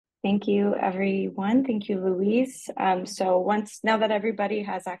Thank you, everyone. Thank you, Louise. Now that everybody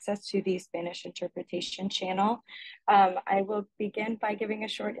has access to the Spanish interpretation channel, I will begin by giving a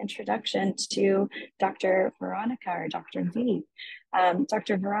short introduction to Dr. Veronica or Dr. V.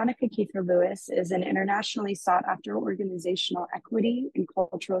 Dr. Veronica Keiffer-Lewis is an internationally sought after organizational equity and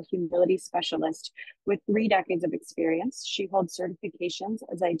cultural humility specialist with 3 decades of experience. She holds certifications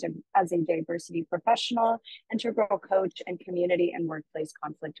as a diversity professional, integral coach, and community and workplace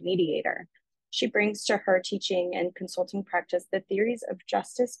conflict mediator. She brings to her teaching and consulting practice the theories of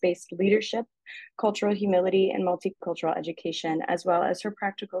justice-based leadership, cultural humility, and multicultural education, as well as her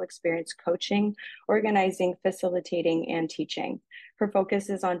practical experience coaching, organizing, facilitating, and teaching. Her focus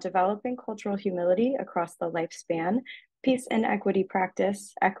is on developing cultural humility across the lifespan, peace and equity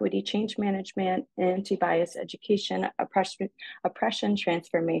practice, equity change management, anti-bias education, oppression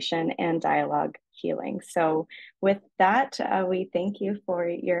transformation, and dialogue healing. So with that, we thank you for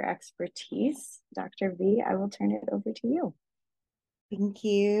your expertise. Dr. V, I will turn it over to you. Thank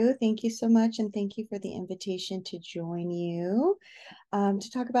you. Thank you so much. And thank you for the invitation to join you to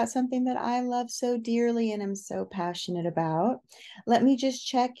talk about something that I love so dearly and am so passionate about. Let me just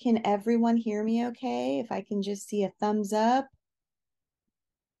check. Can everyone hear me okay? If I can just see a thumbs up.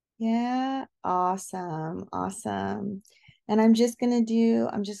 Yeah, awesome. Awesome. And I'm just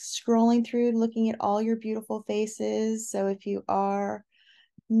scrolling through, looking at all your beautiful faces. So if you are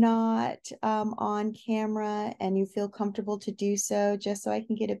not on camera and you feel comfortable to do so, just so I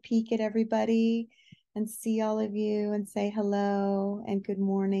can get a peek at everybody and see all of you and say hello and good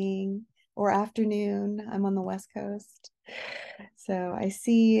morning or afternoon. I'm on the West Coast. So I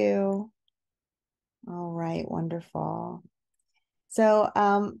see you. All right, wonderful.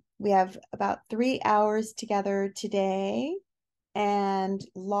 So we have about 3 hours together today and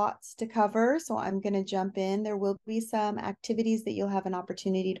lots to cover. So I'm going to jump in. There will be some activities that you'll have an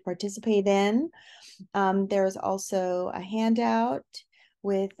opportunity to participate in. There's also a handout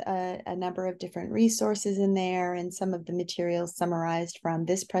with a number of different resources in there and some of the materials summarized from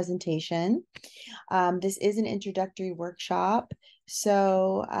this presentation. This is an introductory workshop.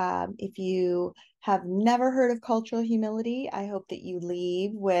 So if you have never heard of cultural humility, I hope that you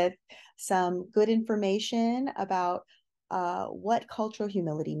leave with some good information about what cultural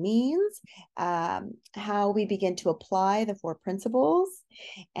humility means, how we begin to apply the 4 principles,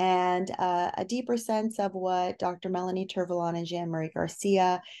 and a deeper sense of what Dr. Melanie Turvalon and Jean-Marie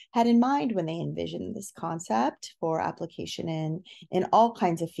Garcia had in mind when they envisioned this concept for application in all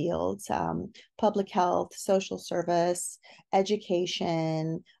kinds of fields, public health, social service,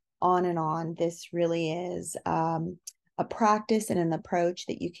 education, on and on. This really is a practice and an approach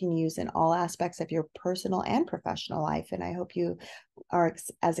that you can use in all aspects of your personal and professional life. And I hope you are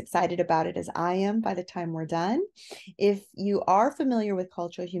as excited about it as I am by the time we're done. If you are familiar with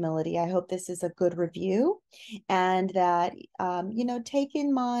cultural humility, I hope this is a good review and that, take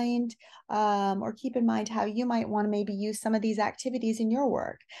in mind or keep in mind how you might want to maybe use some of these activities in your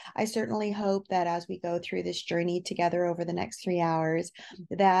work. I certainly hope that as we go through this journey together over the next 3 hours,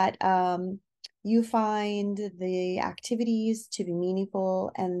 that you find the activities to be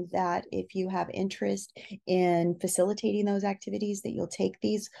meaningful, and that if you have interest in facilitating those activities, that you'll take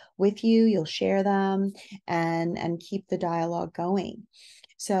these with you, you'll share them, and keep the dialogue going.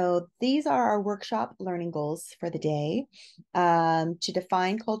 So these are our workshop learning goals for the day, to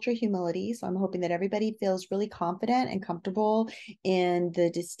define cultural humility. So I'm hoping that everybody feels really confident and comfortable in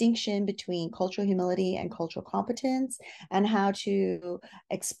the distinction between cultural humility and cultural competence, and how to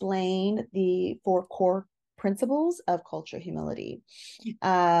explain the 4 core principles of cultural humility,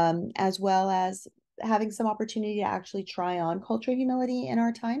 as well as having some opportunity to actually try on cultural humility in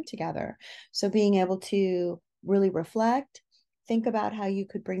our time together. So being able to really reflect, think about how you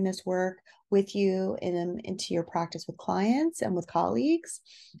could bring this work with you into your practice with clients and with colleagues.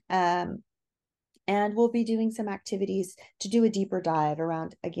 And we'll be doing some activities to do a deeper dive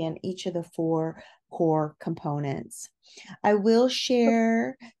around, again, each of the 4 core components. I will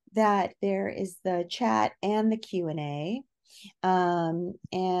share that there is the chat and the Q&A.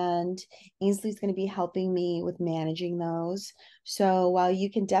 And Ainsley's going to be helping me with managing those. So while you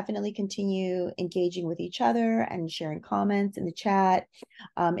can definitely continue engaging with each other and sharing comments in the chat,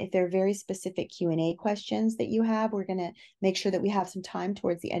 if there are very specific Q&A questions that you have, we're going to make sure that we have some time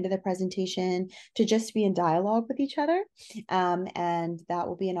towards the end of the presentation to just be in dialogue with each other. And that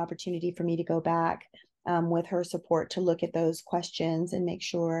will be an opportunity for me to go back with her support to look at those questions and make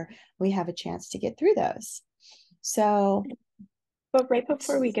sure we have a chance to get through those. So But right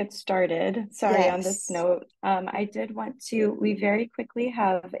before we get started, sorry, on this Yes. note, I did want to, we very quickly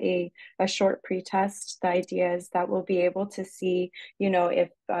have a short pretest. The idea is that we'll be able to see, if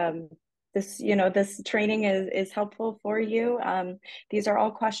this training is helpful for you. These are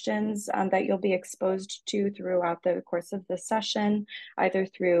all questions that you'll be exposed to throughout the course of the session, either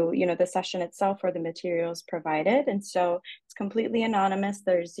through, the session itself or the materials provided. And so it's completely anonymous.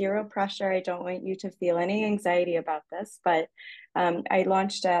 There's zero pressure. I don't want you to feel any anxiety about this, but I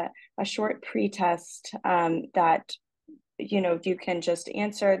launched a short pretest that you can just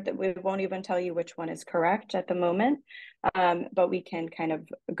answer. That we won't even tell you which one is correct at the moment, but we can kind of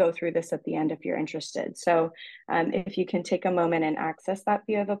go through this at the end if you're interested. So if you can take a moment and access that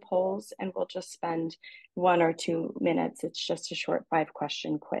via the polls, and we'll just spend 1 or 2 minutes. It's just a short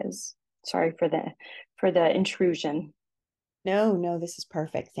 5-question quiz. Sorry for the intrusion. No, no, this is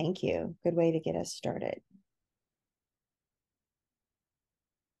perfect. Thank you. Good way to get us started.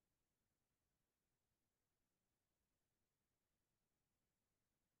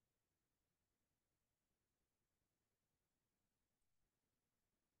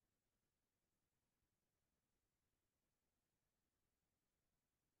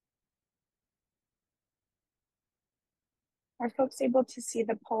 Are folks able to see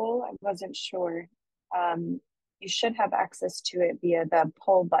the poll? I wasn't sure. You should have access to it via the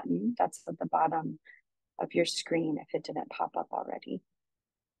poll button that's at the bottom of your screen if it didn't pop up already.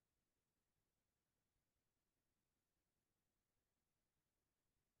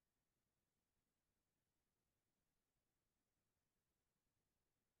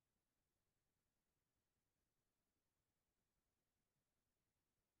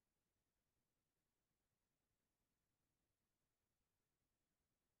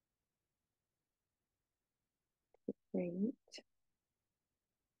 Great. I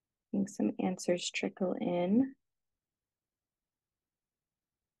think some answers trickle in.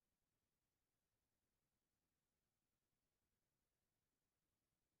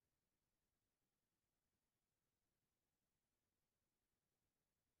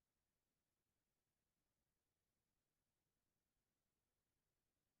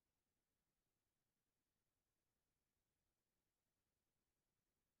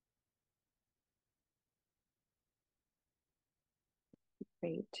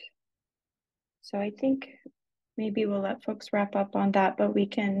 Great. So I think maybe we'll let folks wrap up on that, but we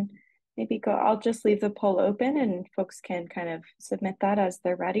can maybe go. I'll just leave the poll open and folks can kind of submit that as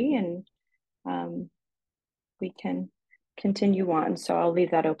they're ready, and um, we can continue on. So I'll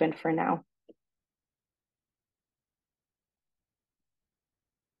leave that open for now.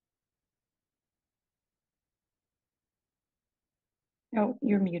 Oh,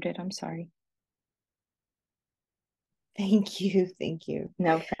 you're muted. I'm sorry. Thank you. Thank you.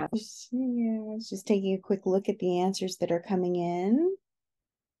 No problem. Yeah, I was just taking a quick look at the answers that are coming in.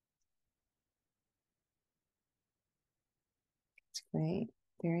 It's great.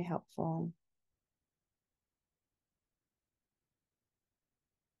 Very helpful.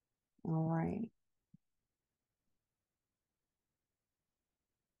 All right.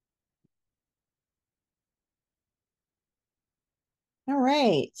 All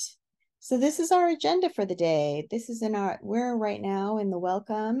right. So this is our agenda for the day. We're right now in the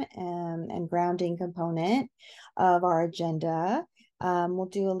welcome and grounding component of our agenda. We'll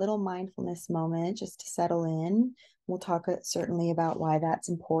do a little mindfulness moment just to settle in. We'll talk certainly about why that's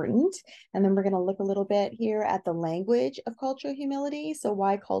important. And then we're going to look a little bit here at the language of cultural humility. So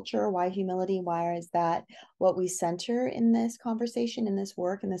why culture, why humility, why is that what we center in this conversation, in this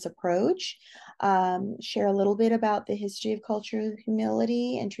work, in this approach? Share a little bit about the history of cultural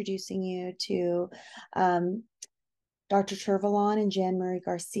humility, introducing you to Dr. Chervelon and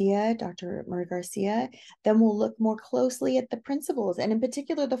Dr. Murray Garcia. Then we'll look more closely at the principles and in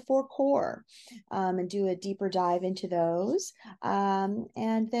particular the 4 core and do a deeper dive into those. And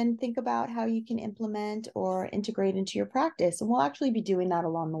then think about how you can implement or integrate into your practice. And we'll actually be doing that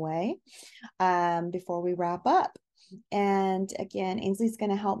along the way before we wrap up. And again, Ainsley's going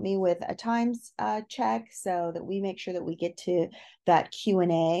to help me with a times check so that we make sure that we get to that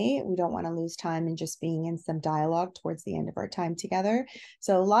Q&A. We don't want to lose time in just being in some dialogue towards the end of our time together.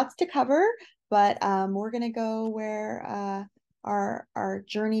 So lots to cover, but we're going to go where our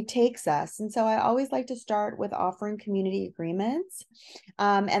journey takes us. And so I always like to start with offering community agreements.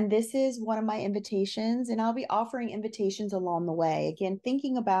 And this is one of my invitations, and I'll be offering invitations along the way. Again,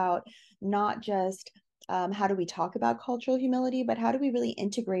 thinking about not just how do we talk about cultural humility, but how do we really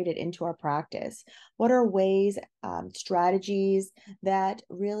integrate it into our practice? What are ways, strategies that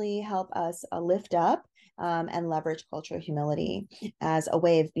really help us lift up and leverage cultural humility as a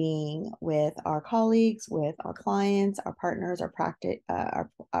way of being with our colleagues, with our clients, our partners,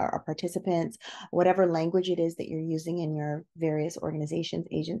 our participants, whatever language it is that you're using in your various organizations,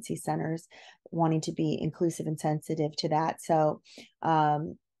 agencies, centers, wanting to be inclusive and sensitive to that. So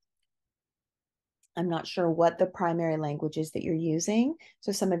I'm not sure what the primary language is that you're using.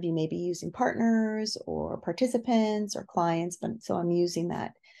 So some of you may be using partners or participants or clients, but so I'm using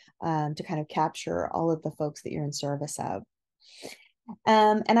that to kind of capture all of the folks that you're in service of.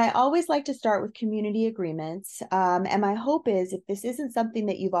 And I always like to start with community agreements. And my hope is if this isn't something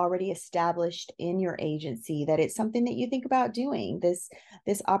that you've already established in your agency, that it's something that you think about doing, this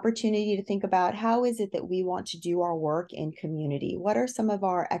opportunity to think about how is it that we want to do our work in community? What are some of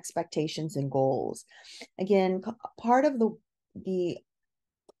our expectations and goals? Again, part of the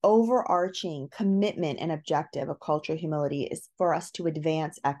overarching commitment and objective of cultural humility is for us to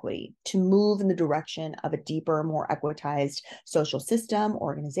advance equity, to move in the direction of a deeper, more equitized social system,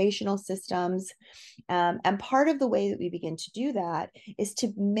 organizational systems. And part of the way that we begin to do that is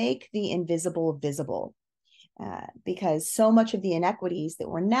to make the invisible visible. Because so much of the inequities that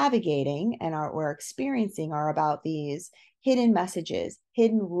we're navigating and we're experiencing are about these hidden messages,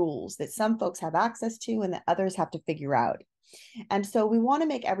 hidden rules that some folks have access to and that others have to figure out. And so we want to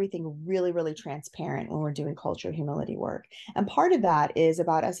make everything really, really transparent when we're doing cultural humility work. And part of that is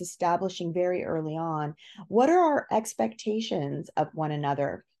about us establishing very early on, what are our expectations of one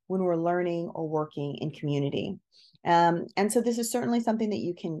another when we're learning or working in community? And so this is certainly something that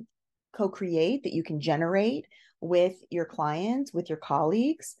you can co-create, that you can generate with your clients, with your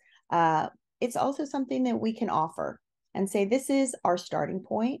colleagues. It's also something that we can offer and say, this is our starting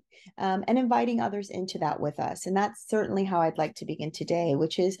point, and inviting others into that with us. And that's certainly how I'd like to begin today,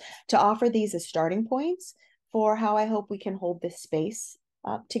 which is to offer these as starting points for how I hope we can hold this space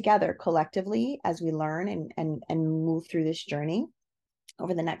together collectively as we learn and move through this journey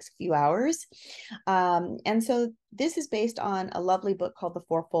over the next few hours. And so this is based on a lovely book called The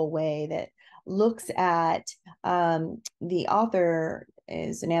Fourfold Way that looks at the author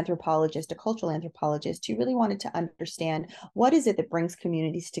is an anthropologist, a cultural anthropologist, who really wanted to understand what is it that brings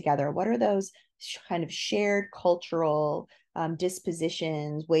communities together? What are those kind of shared cultural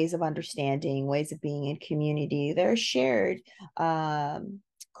dispositions, ways of understanding, ways of being in community that are shared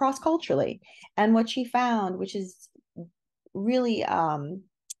cross-culturally? And what she found, which is really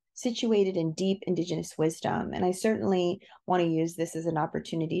situated in deep indigenous wisdom. And I certainly want to use this as an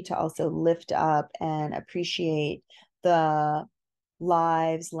opportunity to also lift up and appreciate the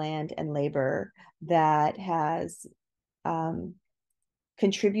lives, land, and labor that has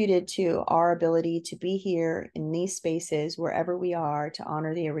contributed to our ability to be here in these spaces, wherever we are, to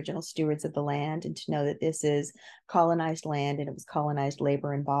honor the original stewards of the land and to know that this is colonized land and it was colonized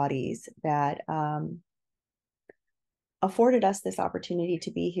labor and bodies that afforded us this opportunity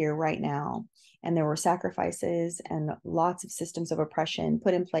to be here right now. And there were sacrifices and lots of systems of oppression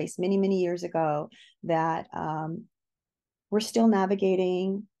put in place many, many years ago that we're still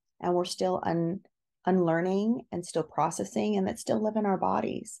navigating and we're still unlearning and still processing and that still live in our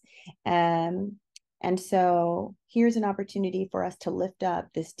bodies. And so here's an opportunity for us to lift up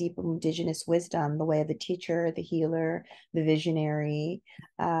this deep indigenous wisdom, the way of the teacher, the healer, the visionary,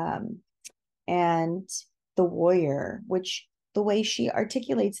 and the warrior, which the way she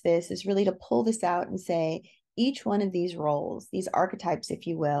articulates this is really to pull this out and say, each one of these roles, these archetypes, if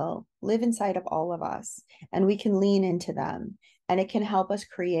you will, live inside of all of us, and we can lean into them. And it can help us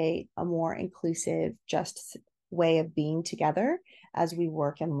create a more inclusive, just way of being together as we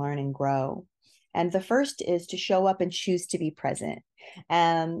work and learn and grow. And the first is to show up and choose to be present.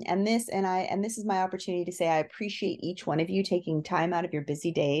 And this is my opportunity to say I appreciate each one of you taking time out of your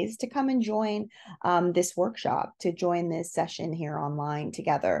busy days to come and join this workshop, to join this session here online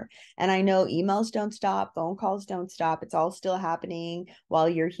together. And I know emails don't stop, phone calls don't stop. It's all still happening while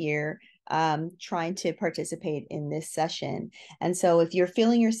you're here trying to participate in this session. And so if you're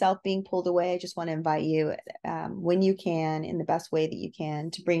feeling yourself being pulled away, I just want to invite you when you can, in the best way that you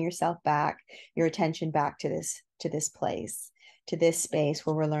can, to bring yourself back, your attention back to this place, to this space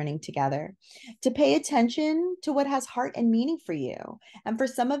where we're learning together, to pay attention to what has heart and meaning for you. And for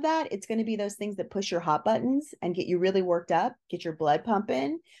some of that, it's going to be those things that push your hot buttons and get you really worked up, get your blood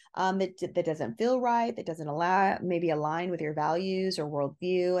pumping, that doesn't feel right, that doesn't maybe align with your values or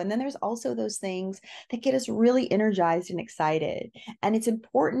worldview. And then there's also those things that get us really energized and excited. And it's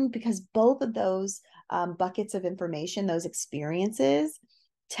important because both of those buckets of information, those experiences,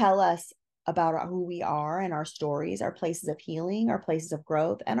 tell us about who we are and our stories, our places of healing, our places of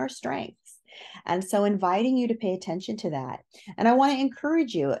growth, and our strengths. And so inviting you to pay attention to that. And I want to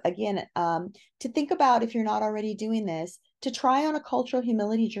encourage you again, to think about, if you're not already doing this, to try on a cultural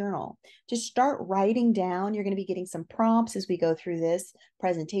humility journal, to start writing down. You're going to be getting some prompts as we go through this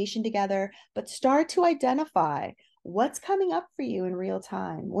presentation together, but start to identify what's coming up for you in real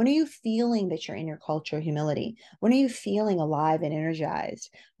time. When are you feeling that you're in your cultural humility? When are you feeling alive and energized?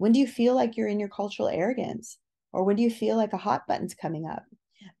 When do you feel like you're in your cultural arrogance? Or when do you feel like a hot button's coming up?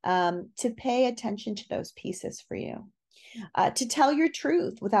 To pay attention to those pieces for you. To tell your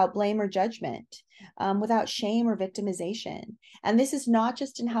truth without blame or judgment, without shame or victimization. And this is not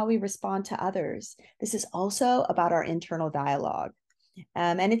just in how we respond to others. This is also about our internal dialogue.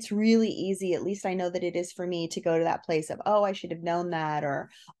 And it's really easy, at least I know that it is for me, to go to that place of, oh, I should have known that, or,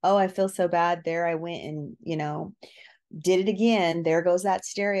 oh, I feel so bad. There I went and, did it again. There goes that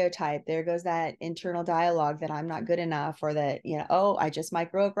stereotype. There goes that internal dialogue that I'm not good enough, or that, oh, I just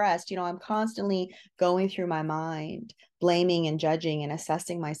microaggressed. I'm constantly going through my mind, blaming and judging and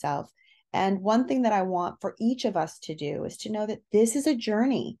assessing myself. And one thing that I want for each of us to do is to know that this is a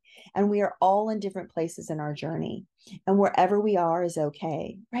journey, and we are all in different places in our journey. And wherever we are is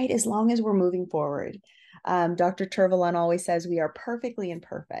okay, right? As long as we're moving forward. Dr. Turvalon always says we are perfectly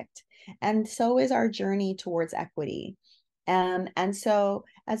imperfect. And so is our journey towards equity. And so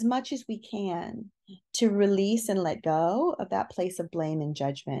as much as we can, to release and let go of that place of blame and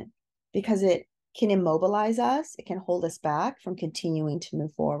judgment, because it can immobilize us, it can hold us back from continuing to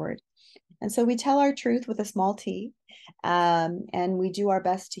move forward. And so we tell our truth with a small t, and we do our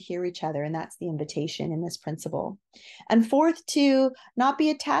best to hear each other. And that's the invitation in this principle. And fourth, to not be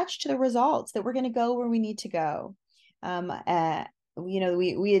attached to the results, that we're going to go where we need to go.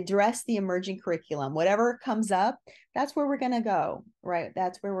 We address the emerging curriculum. Whatever comes up, that's where we're going to go, right?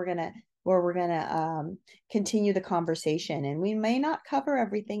 That's where we're going to continue the conversation. And we may not cover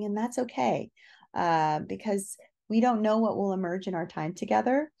everything, and that's okay, because we don't know what will emerge in our time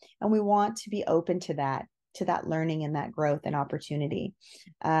together. And we want to be open to that learning and that growth and opportunity.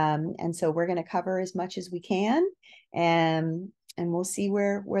 And so we're going to cover as much as we can, and we'll see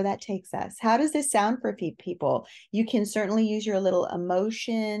where that takes us. How does this sound for people? You can certainly use your little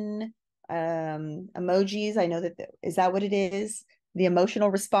emotion emojis. I know that, is that what it is? The emotional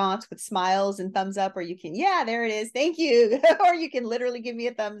response with smiles and thumbs up, or you can, yeah, there it is. Thank you. Or you can literally give me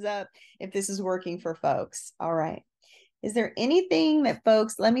a thumbs up if this is working for folks. All right. Is there anything that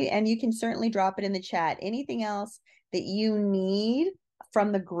folks, and you can certainly drop it in the chat, anything else that you need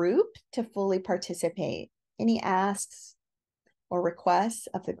from the group to fully participate? Any asks or requests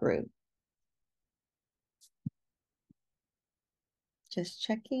of the group? Just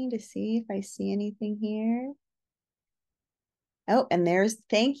checking to see if I see anything here. Oh, and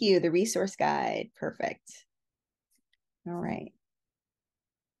thank you, the resource guide. Perfect. All right.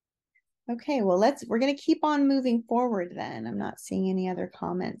 Okay, well, we're going to keep on moving forward then. I'm not seeing any other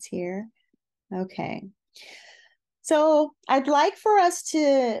comments here. Okay. So I'd like for us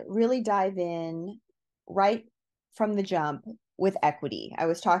to really dive in right from the jump with equity. I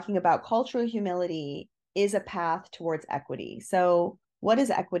was talking about cultural humility is a path towards equity. So what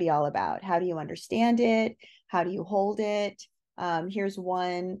is equity all about? How do you understand it? How do you hold it? Here's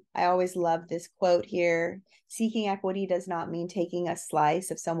one. I always love this quote here. Seeking equity does not mean taking a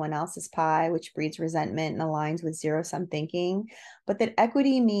slice of someone else's pie, which breeds resentment and aligns with zero-sum thinking, but that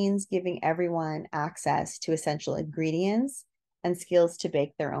equity means giving everyone access to essential ingredients and skills to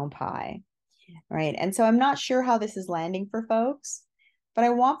bake their own pie, right? And so I'm not sure how this is landing for folks, but I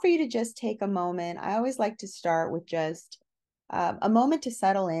want for you to just take a moment. I always like to start with just a moment to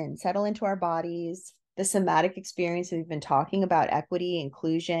settle into our bodies, the somatic experience. We've been talking about equity,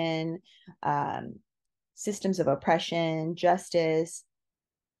 inclusion, systems of oppression, justice,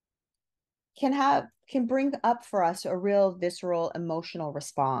 can bring up for us a real visceral emotional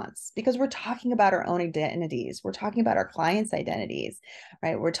response, because we're talking about our own identities. We're talking about our clients' identities,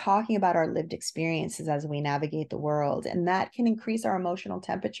 right? We're talking about our lived experiences as we navigate the world. And that can increase our emotional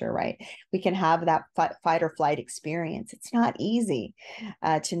temperature, right? We can have that fight or flight experience. It's not easy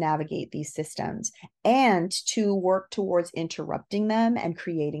to navigate these systems and to work towards interrupting them and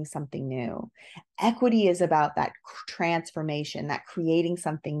creating something new. Equity is about that transformation, that creating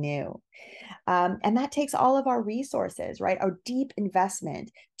something new. And that takes all of our resources, right? Our deep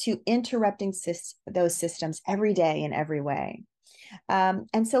investment to interrupting those systems every day in every way.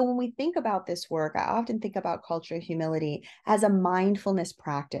 And so when we think about this work, I often think about cultural humility as a mindfulness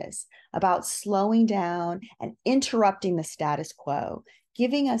practice, about slowing down and interrupting the status quo,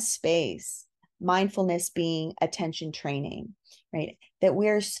 giving us space mindfulness being attention training, right? That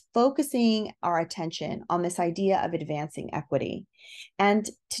we're focusing our attention on this idea of advancing equity. And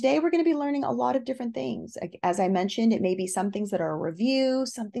today we're going to be learning a lot of different things. As I mentioned, it may be some things that are a review,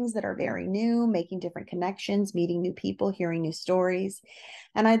 some things that are very new, making different connections, meeting new people, hearing new stories.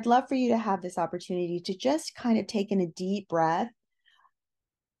 And I'd love for you to have this opportunity to just kind of take in a deep breath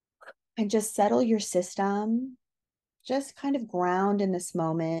and just settle your system. Just kind of ground in this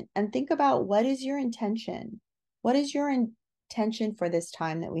moment and think about, what is your intention? What is your intention for this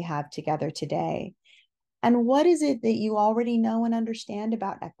time that we have together today? And what is it that you already know and understand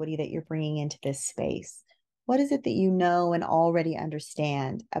about equity that you're bringing into this space? What is it that you know and already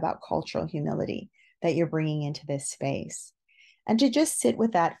understand about cultural humility that you're bringing into this space? And to just sit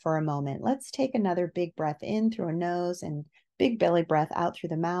with that for a moment. Let's take another big breath in through a nose and big belly breath out through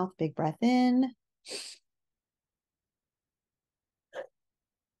the mouth. Big breath in.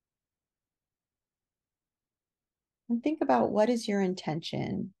 And think about, what is your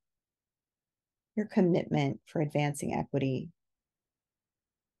intention, your commitment for advancing equity?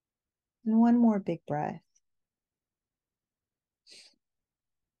 And one more big breath.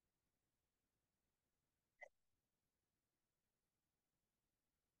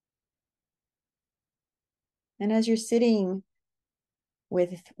 And as you're sitting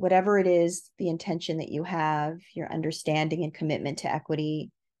with whatever it is, the intention that you have, your understanding and commitment to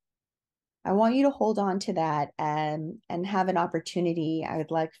equity, I want you to hold on to that and have an opportunity. I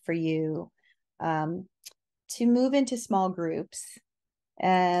would like for you to move into small groups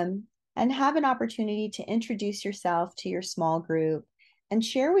and have an opportunity to introduce yourself to your small group and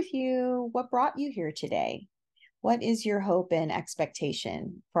share with you what brought you here today. What is your hope and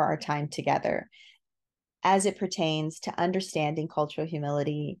expectation for our time together as it pertains to understanding cultural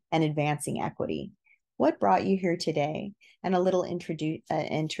humility and advancing equity? What brought you here today? And a little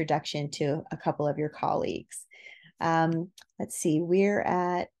introduction to a couple of your colleagues. Let's see,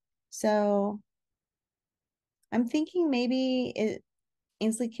 so I'm thinking maybe,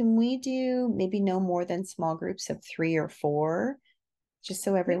 Ainsley, can we do maybe no more than small groups of 3 or 4? Just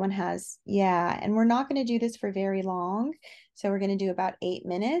so everyone has, yeah. And we're not going to do this for very long. So we're going to do about 8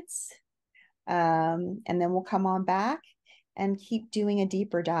 minutes. And then we'll come on back and keep doing a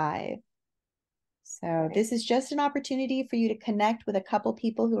deeper dive. So this is just an opportunity for you to connect with a couple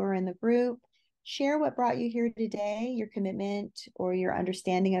people who are in the group, share what brought you here today, your commitment or your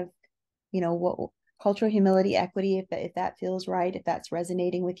understanding of, what cultural humility, equity, if that feels right, if that's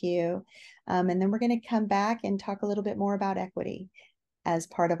resonating with you. And then we're going to come back and talk a little bit more about equity as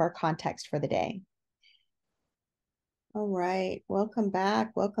part of our context for the day. All right, welcome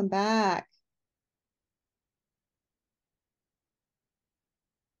back, welcome back.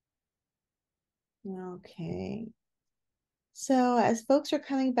 Okay. So as folks are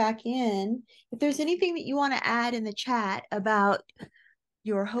coming back in, if there's anything that you want to add in the chat about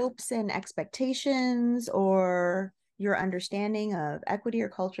your hopes and expectations or your understanding of equity or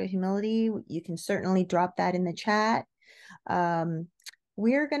cultural humility, you can certainly drop that in the chat.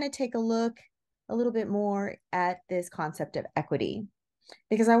 We're going to take a look a little bit more at this concept of equity,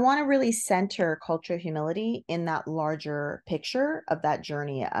 because I want to really center cultural humility in that larger picture of that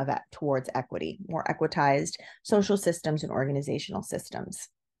journey towards equity, more equitized social systems and organizational systems.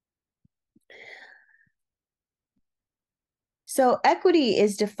 So equity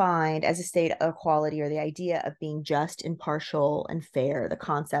is defined as a state of equality, or the idea of being just, impartial, and fair. The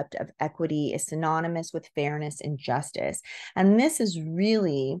concept of equity is synonymous with fairness and justice. And this is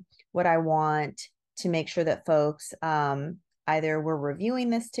really what I want to make sure that folks, either we're reviewing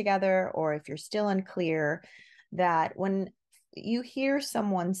this together, or if you're still unclear, that when you hear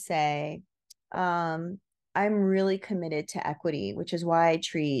someone say, I'm really committed to equity, which is why I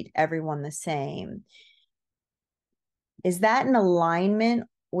treat everyone the same, is that in alignment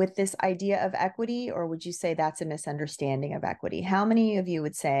with this idea of equity, or would you say that's a misunderstanding of equity? How many of you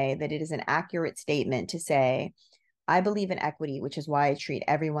would say that it is an accurate statement to say, I believe in equity, which is why I treat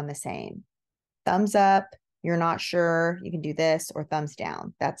everyone the same? Thumbs up, you're not sure, you can do this, or thumbs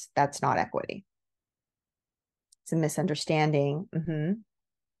down. That's not equity. It's a misunderstanding.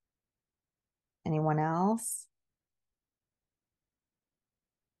 Anyone else?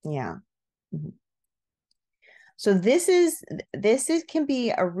 Yeah. So this can be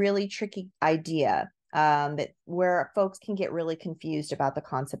a really tricky idea, that where folks can get really confused about the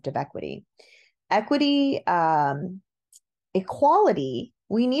concept of equity. Equity, equality,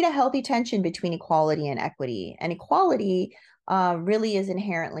 we need a healthy tension between equality and equity. And equality really is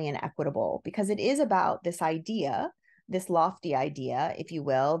inherently inequitable, because it is about this idea, this lofty idea, if you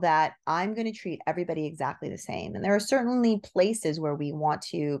will, that I'm going to treat everybody exactly the same. And there are certainly places where we want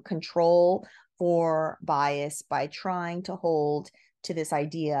to control for bias by trying to hold to this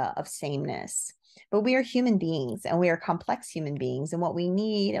idea of sameness. But we are human beings, and we are complex human beings, and what we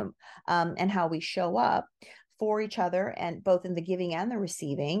need and how we show up for each other, and both in the giving and the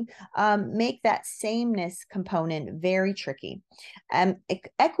receiving, make that sameness component very tricky.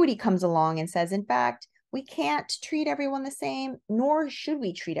 Equity comes along and says, in fact, we can't treat everyone the same, nor should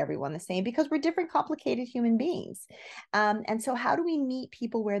we treat everyone the same, because we're different, complicated human beings. And so how do we meet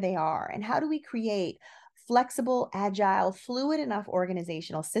people where they are? And how do we create flexible, agile, fluid enough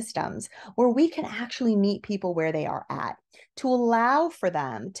organizational systems where we can actually meet people where they are at, to allow for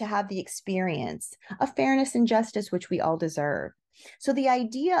them to have the experience of fairness and justice, which we all deserve? So the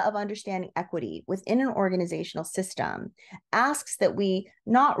idea of understanding equity within an organizational system asks that we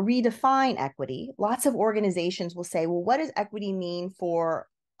not redefine equity. Lots of organizations will say, well, what does equity mean for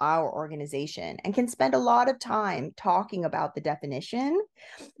our organization? And can spend a lot of time talking about the definition.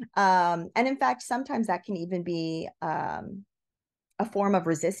 And in fact, sometimes that can even be a form of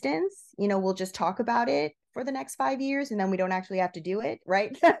resistance. We'll just talk about it for the next 5 years and then we don't actually have to do it,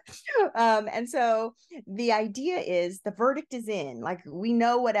 right? And so the idea is the verdict is in, like, we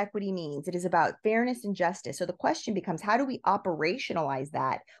know what equity means. It is about fairness and justice. So the question becomes, how do we operationalize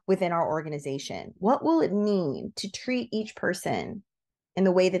that within our organization? What will it mean to treat each person in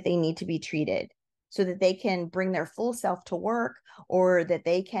the way that they need to be treated, so that they can bring their full self to work, or that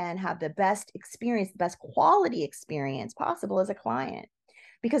they can have the best experience, the best quality experience possible as a client?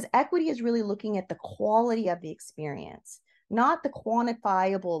 Because equity is really looking at the quality of the experience, not the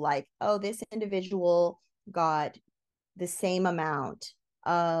quantifiable, like, oh, this individual got the same amount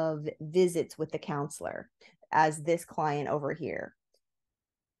of visits with the counselor as this client over here.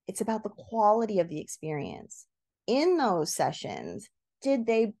 It's about the quality of the experience. In those sessions, did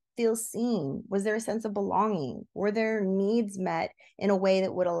they feel seen? Was there a sense of belonging? Were their needs met in a way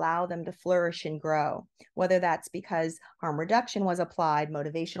that would allow them to flourish and grow? Whether that's because harm reduction was applied,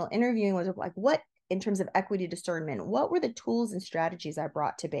 motivational interviewing was applied, what, in terms of equity discernment, what were the tools and strategies I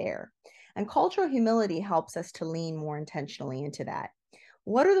brought to bear? And cultural humility helps us to lean more intentionally into that.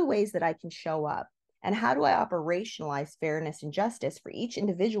 What are the ways that I can show up? And how do I operationalize fairness and justice for each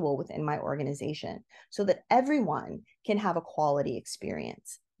individual within my organization so that everyone can have a quality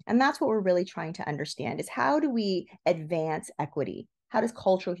experience? And that's what we're really trying to understand, is how do we advance equity? How does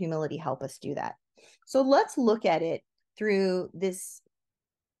cultural humility help us do that? So let's look at it through this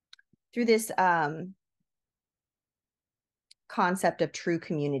concept of true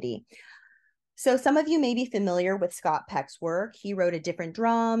community. So some of you may be familiar with Scott Peck's work. He wrote A Different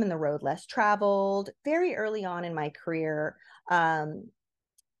Drum and The Road Less Traveled very early on in my career.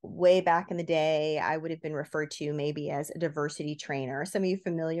 Way back in the day, I would have been referred to maybe as a diversity trainer. Some of you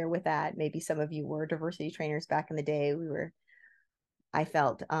familiar with that? Maybe some of you were diversity trainers back in the day. I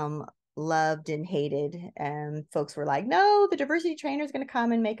felt loved and hated, and folks were like, no, the diversity trainer is going to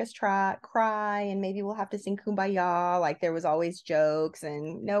come and make us cry, and maybe we'll have to sing Kumbaya. Like, there was always jokes,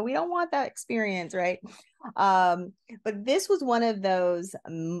 and no, we don't want that experience, right? But this was one of those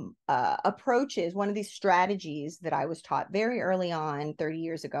approaches, one of these strategies that I was taught very early on 30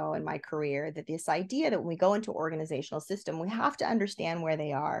 years ago in my career, that this idea that when we go into organizational system, we have to understand where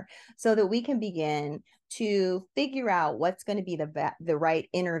they are so that we can begin to figure out what's going to be the right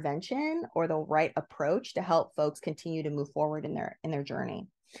intervention or the right approach to help folks continue to move forward in their journey.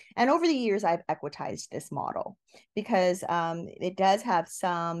 And over the years, I've equitized this model because it does have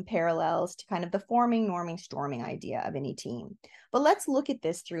some parallels to kind of the forming, norming, storming idea of any team. But let's look at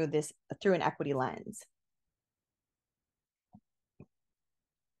this through an equity lens.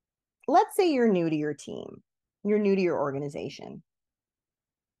 Let's say you're new to your team, you're new to your organization.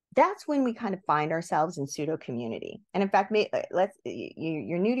 That's when we kind of find ourselves in pseudo community. And in fact,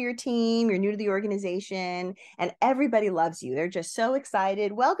 you're new to your team, you're new to the organization, and everybody loves you. They're just so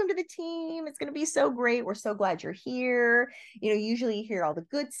excited. Welcome to the team. It's going to be so great. We're so glad you're here. Usually you hear all the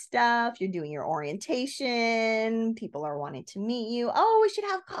good stuff. You're doing your orientation. People are wanting to meet you. Oh, we should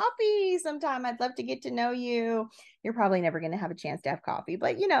have coffee sometime. I'd love to get to know you. You're probably never going to have a chance to have coffee,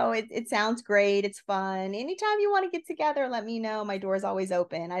 but it sounds great. It's fun. Anytime you want to get together, let me know. My door is always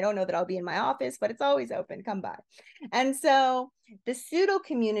open. I don't know that I'll be in my office, but it's always open. Come by. And so the pseudo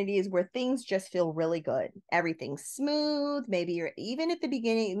community is where things just feel really good. Everything's smooth. Maybe you're even at the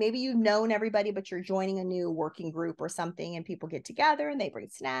beginning, maybe you've known everybody, but you're joining a new working group or something, and people get together and they bring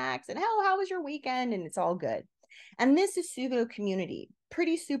snacks and how was your weekend? And it's all good. And this is pseudo community,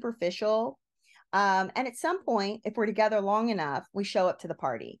 pretty superficial. And at some point, if we're together long enough, we show up to the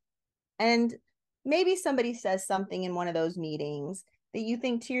party. And maybe somebody says something in one of those meetings that you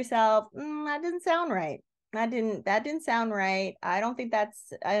think to yourself, that doesn't sound right. that didn't sound right. I don't think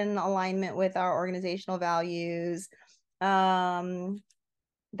that's in alignment with our organizational values. Um,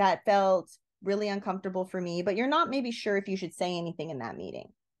 that felt really uncomfortable for me, but you're not maybe sure if you should say anything in that meeting.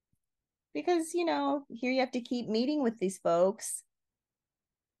 Because, here you have to keep meeting with these folks.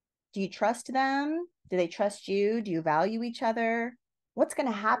 Do you trust them? Do they trust you? Do you value each other? What's going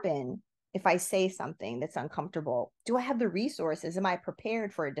to happen if I say something that's uncomfortable? Do I have the resources? Am I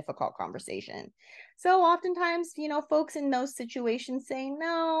prepared for a difficult conversation? So oftentimes, folks in those situations say,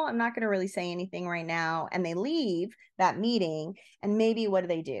 no, I'm not going to really say anything right now. And they leave that meeting. And maybe what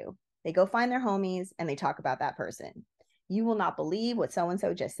do? They go find their homies and they talk about that person. You will not believe what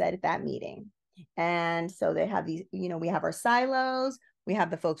so-and-so just said at that meeting. And so they have these, we have our silos, we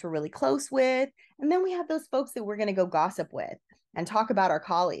have the folks we're really close with, and then we have those folks that we're going to go gossip with and talk about our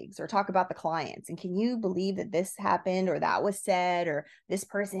colleagues or talk about the clients. And can you believe that this happened or that was said or this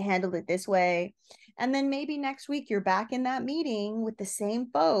person handled it this way? And then maybe next week you're back in that meeting with the same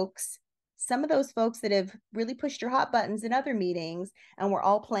folks, some of those folks that have really pushed your hot buttons in other meetings, and we're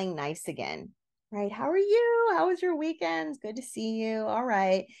all playing nice again. Right? How are you? How was your weekend? It's good to see you. All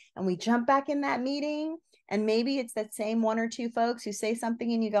right. And we jump back in that meeting, and maybe it's that same one or two folks who say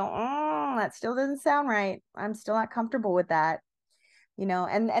something and you go, oh, that still doesn't sound right. I'm still not comfortable with that.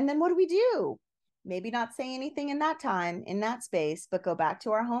 And then what do we do? Maybe not say anything in that time, in that space, but go back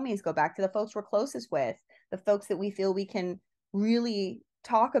to our homies, go back to the folks we're closest with, the folks that we feel we can really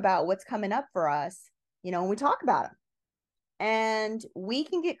talk about what's coming up for us, and we talk about them. And we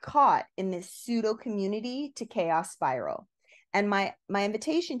can get caught in this pseudo community to chaos spiral. And my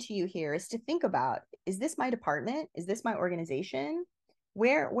invitation to you here is to think about, is this my department? Is this my organization?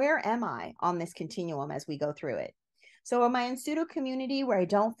 Where am I on this continuum as we go through it? So am I in pseudo community where I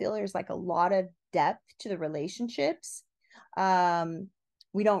don't feel there's like a lot of depth to the relationships?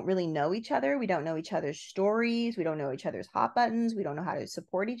 We don't really know each other. We don't know each other's stories. We don't know each other's hot buttons. We don't know how to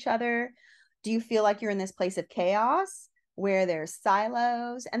support each other. Do you feel like you're in this place of chaos where there's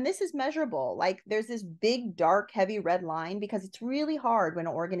silos? And this is measurable. Like there's this big, dark, heavy red line, because it's really hard when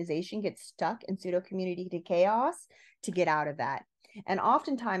an organization gets stuck in pseudo community to chaos to get out of that. And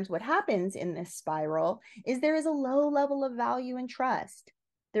oftentimes what happens in this spiral is there is a low level of value and trust.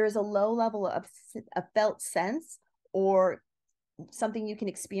 There is a low level of a felt sense or something you can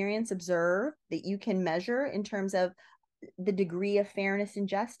experience, observe, that you can measure in terms of the degree of fairness and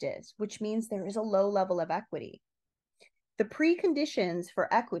justice, which means there is a low level of equity. The preconditions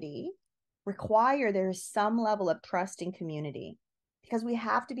for equity require there is some level of trust in community, because we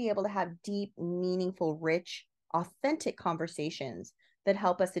have to be able to have deep, meaningful, rich, authentic conversations that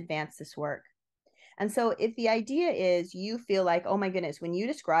help us advance this work. And so if the idea is you feel like, oh my goodness, when you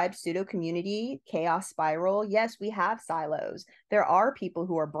describe pseudo community, chaos spiral, yes, we have silos. There are people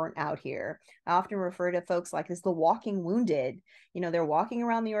who are burnt out here. I often refer to folks like this, the walking wounded. They're walking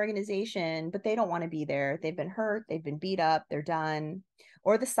around the organization, but they don't want to be there. They've been hurt, they've been beat up, they're done.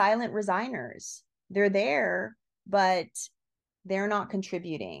 Or the silent resigners. They're there, but they're not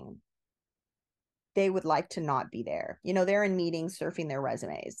contributing. They would like to not be there. They're in meetings surfing their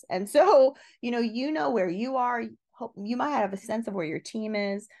resumes. And so, where you are, you might have a sense of where your team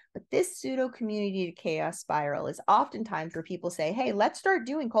is, but this pseudo community to chaos spiral is oftentimes where people say, hey, let's start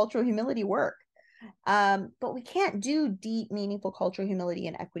doing cultural humility work. But we can't do deep, meaningful cultural humility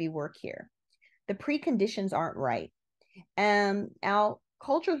and equity work here. The preconditions aren't right. And now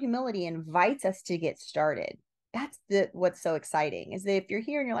cultural humility invites us to get started. That's what's so exciting, is that if you're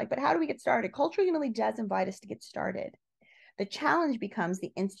here and you're like, but how do we get started? Cultural humility does invite us to get started. The challenge becomes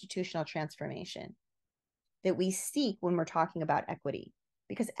the institutional transformation that we seek when we're talking about equity,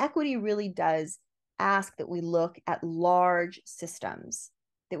 because equity really does ask that we look at large systems,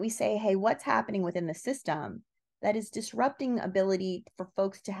 that we say, hey, what's happening within the system that is disrupting the ability for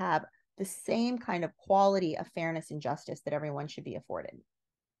folks to have the same kind of quality of fairness and justice that everyone should be afforded,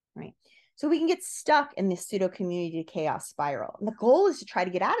 right? So we can get stuck in this pseudo community chaos spiral. And the goal is to try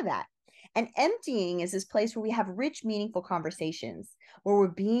to get out of that. And emptying is this place where we have rich, meaningful conversations, where we're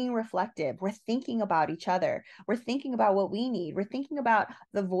being reflective, we're thinking about each other, we're thinking about what we need, we're thinking about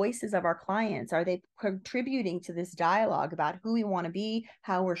the voices of our clients. Are they contributing to this dialogue about who we want to be,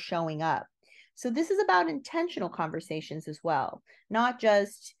 how we're showing up? So this is about intentional conversations as well, not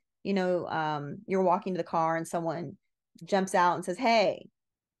just, you're walking to the car and someone jumps out and says, hey,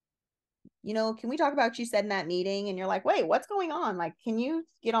 can we talk about what you said in that meeting? And you're like, wait, what's going on? Like, can you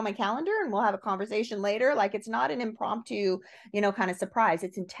get on my calendar and we'll have a conversation later? Like, it's not an impromptu, kind of surprise.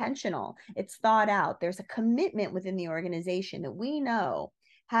 It's intentional. It's thought out. There's a commitment within the organization that we know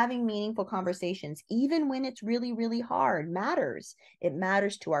having meaningful conversations, even when it's really, really hard, matters. It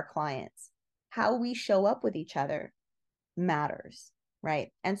matters to our clients. how we show up with each other matters, right?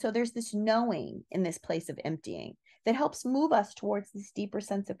 And so there's this knowing in this place of emptying that helps move us towards this deeper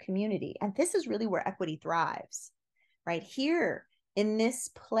sense of community. And this is really where equity thrives, right? Here in this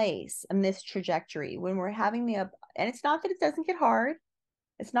place and this trajectory, when we're having and it's not that it doesn't get hard,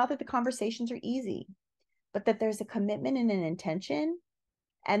 it's not that the conversations are easy, but that there's a commitment and an intention.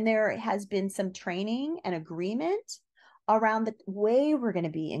 And there has been some training and agreement around the way we're going to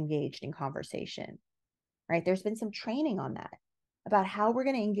be engaged in conversation, right? There's been some training on that about how we're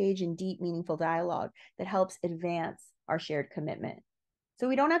going to engage in deep, meaningful dialogue that helps advance our shared commitment. So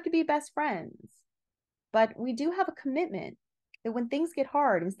we don't have to be best friends, but we do have a commitment that when things get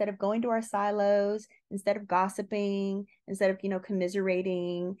hard, instead of going to our silos, instead of gossiping, instead of,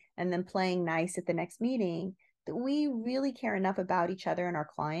 commiserating and then playing nice at the next meeting, that we really care enough about each other and our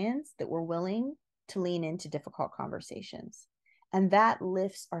clients that we're willing to lean into difficult conversations. And that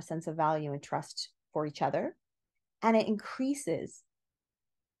lifts our sense of value and trust for each other. And it increases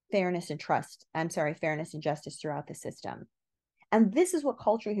fairness and justice throughout the system. And this is what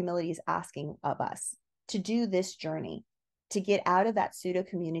cultural humility is asking of us, to do this journey, to get out of that pseudo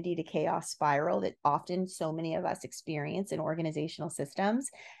community to chaos spiral that often so many of us experience in organizational systems,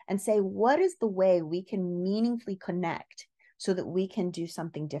 and say, what is the way we can meaningfully connect so that we can do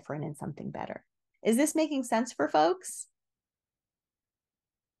something different and something better? Is this making sense for folks?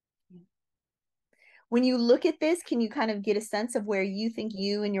 When you look at this, can you kind of get a sense of where you think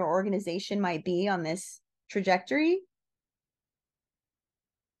you and your organization might be on this trajectory?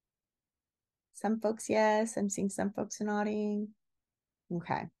 Some folks, yes. I'm seeing some folks nodding.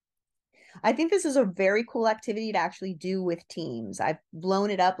 Okay. I think this is a very cool activity to actually do with teams. I've blown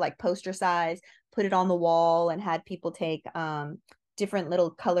it up like poster size, put it on the wall, and had people take different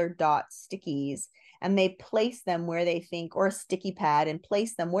little colored dots, stickies, and they place them where they think, or a sticky pad, and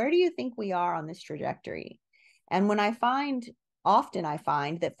place them. Where do you think we are on this trajectory? And often I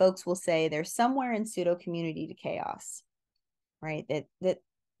find that folks will say they're somewhere in pseudo community to chaos, right?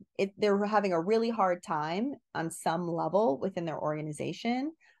 They're having a really hard time on some level within their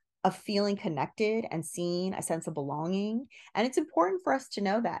organization of feeling connected and seen, a sense of belonging. And it's important for us to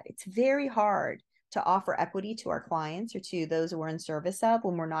know that it's very hard to offer equity to our clients or to those we're in service of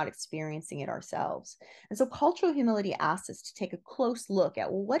when we're not experiencing it ourselves. And so cultural humility asks us to take a close look at,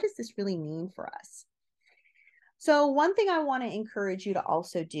 well, what does this really mean for us? So one thing I want to encourage you to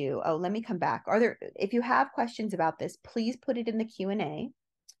also do, let me come back. If you have questions about this, please put it in the Q&A.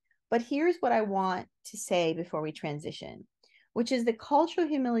 But here's what I want to say before we transition, which is that cultural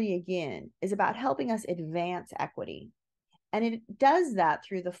humility, again, is about helping us advance equity. And it does that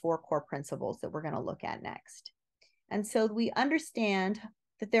through the 4 core principles that we're going to look at next. And so we understand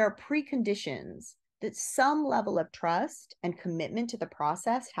that there are preconditions, that some level of trust and commitment to the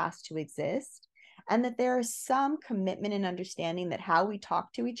process has to exist, and that there is some commitment and understanding that how we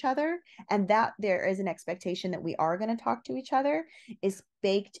talk to each other, and that there is an expectation that we are going to talk to each other, is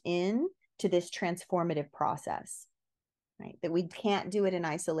baked in to this transformative process, right? That we can't do it in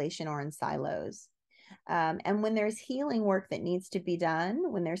isolation or in silos. And when there's healing work that needs to be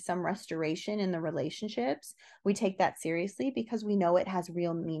done, when there's some restoration in the relationships, we take that seriously because we know it has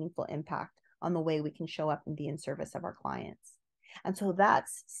real meaningful impact on the way we can show up and be in service of our clients. And so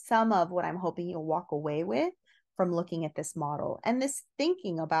that's some of what I'm hoping you'll walk away with from looking at this model and this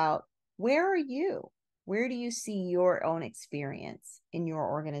thinking about, where are you? Where do you see your own experience in your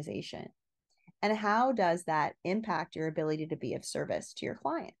organization? And how does that impact your ability to be of service to your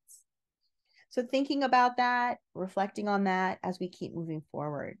clients? So thinking about that, reflecting on that as we keep moving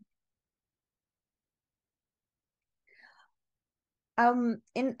forward.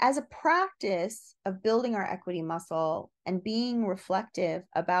 As a practice of building our equity muscle and being reflective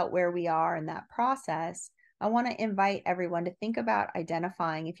about where we are in that process, I want to invite everyone to think about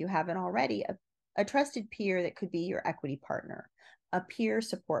identifying, if you haven't already, a trusted peer that could be your equity partner, a peer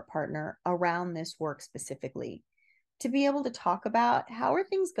support partner around this work specifically, to be able to talk about, how are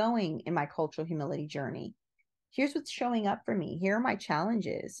things going in my cultural humility journey? Here's what's showing up for me. Here are my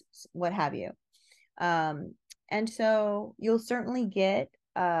challenges, what have you. And so you'll certainly get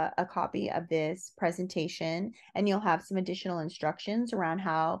a copy of this presentation, and you'll have some additional instructions around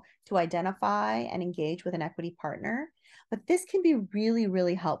how to identify and engage with an equity partner. But this can be really,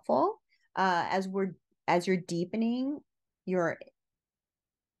 really helpful as you're deepening your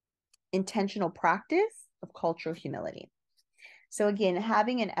intentional practice of cultural humility. So again,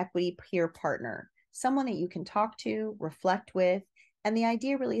 having an equity peer partner, someone that you can talk to, reflect with, and the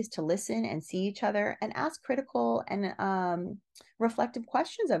idea really is to listen and see each other and ask critical and reflective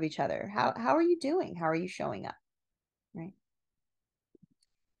questions of each other. How are you doing? How are you showing up? Right.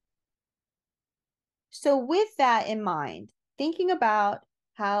 So with that in mind, thinking about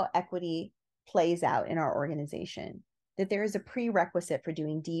how equity plays out in our organization, that there is a prerequisite for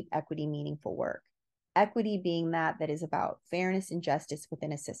doing deep equity, meaningful work. Equity being that is about fairness and justice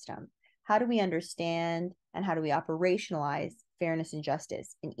within a system. How do we understand and how do we operationalize fairness and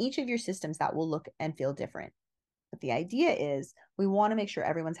justice? In each of your systems, that will look and feel different. But the idea is we want to make sure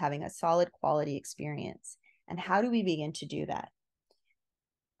everyone's having a solid quality experience. And how do we begin to do that?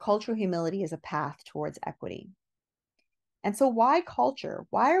 Cultural humility is a path towards equity. And so why culture?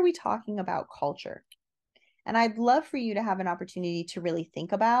 Why are we talking about culture? And I'd love for you to have an opportunity to really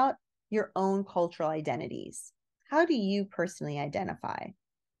think about your own cultural identities. How do you personally identify?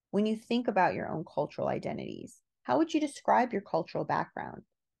 When you think about your own cultural identities, how would you describe your cultural background?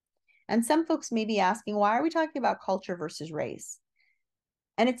 And some folks may be asking, why are we talking about culture versus race?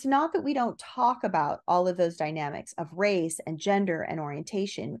 And it's not that we don't talk about all of those dynamics of race and gender and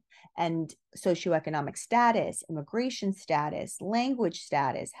orientation and socioeconomic status, immigration status, language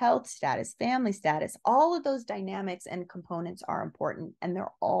status, health status, family status. All of those dynamics and components are important, and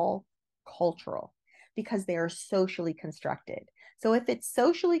they're all cultural because they are socially constructed. So if it's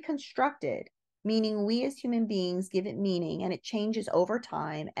socially constructed, meaning we as human beings give it meaning and it changes over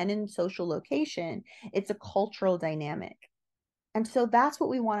time and in social location, it's a cultural dynamic. And so that's what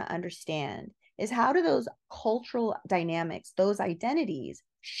we want to understand is how do those cultural dynamics, those identities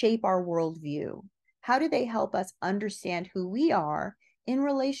shape our worldview? How do they help us understand who we are in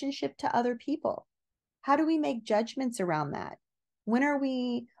relationship to other people? How do we make judgments around that? When are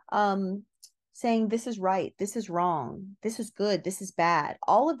we saying this is right, this is wrong, this is good, this is bad?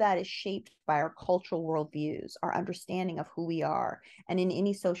 All of that is shaped by our cultural worldviews, our understanding of who we are. And in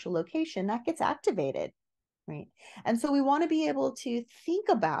any social location, that gets activated. Right. And so we want to be able to think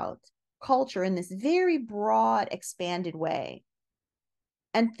about culture in this very broad, expanded way.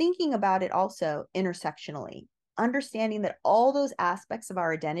 And thinking about it also intersectionally, understanding that all those aspects of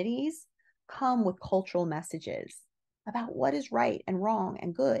our identities come with cultural messages about what is right and wrong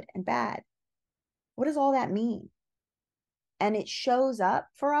and good and bad. What does all that mean? And it shows up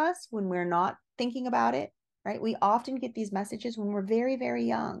for us when we're not thinking about it, right? We often get these messages when we're very, very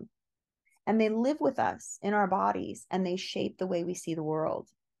young. And they live with us in our bodies and they shape the way we see the world.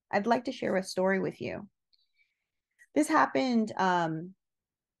 I'd like to share a story with you. This happened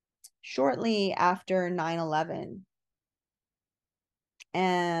shortly after 9/11.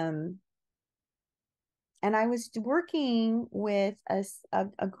 And I was working with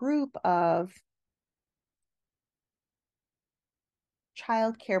a group of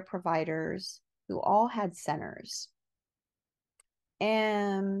childcare providers who all had centers.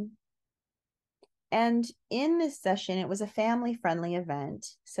 And in this session, it was a family-friendly event.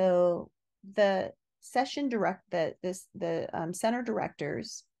 So the center directors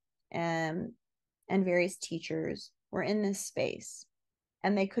and various teachers were in this space,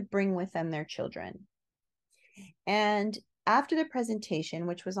 and they could bring with them their children. And after the presentation,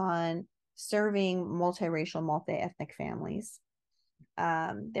 which was on serving multiracial, multi-ethnic families,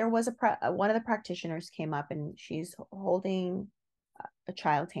 there was one of the practitioners came up, and she's holding a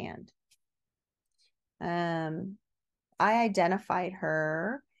child's hand. I identified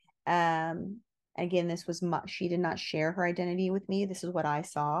her. Again, this was she did not share her identity with me. This is what I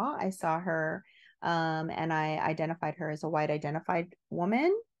saw. I saw her, and I identified her as a white identified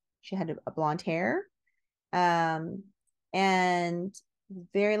woman. She had a blonde hair, and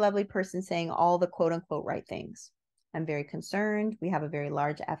very lovely person saying all the quote unquote right things. I'm very concerned. We have a very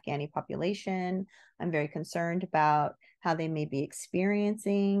large Afghani population. I'm very concerned about how they may be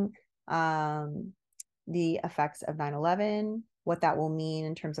experiencing the effects of 9/11, what that will mean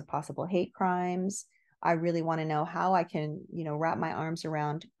in terms of possible hate crimes. I really want to know how I can, wrap my arms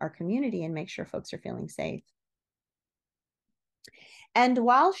around our community and make sure folks are feeling safe. And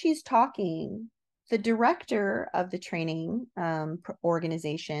while she's talking, the director of the training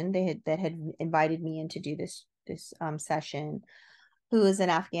organization that had invited me in to do this session, who is an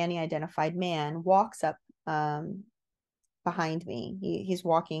Afghani identified man, walks up behind me. He's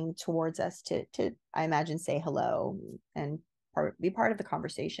walking towards us to I imagine say hello and be part of the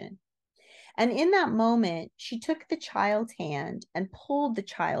conversation. And in that moment, she took the child's hand and pulled the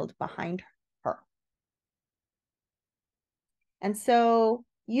child behind her. And so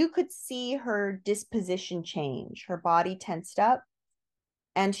you could see her disposition change. Her body tensed up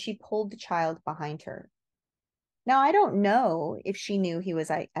and she pulled the child behind her. Now, I don't know if she knew he was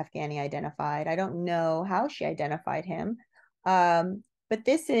Afghani identified. I don't know how she identified him. But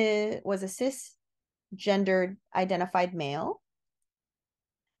this was a cisgendered identified male,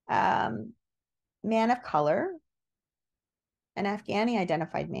 man of color, an Afghani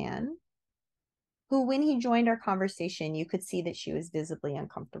identified man who, when he joined our conversation, you could see that she was visibly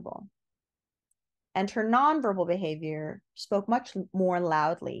uncomfortable. And her nonverbal behavior spoke much more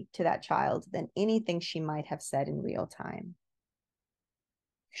loudly to that child than anything she might have said in real time.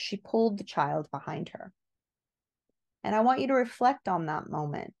 She pulled the child behind her. And I want you to reflect on that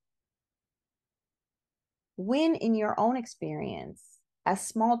moment. When, in your own experience, as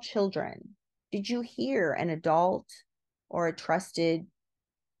small children, did you hear an adult or a trusted,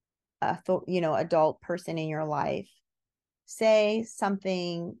 adult person in your life say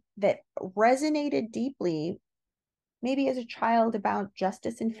something that resonated deeply, maybe as a child, about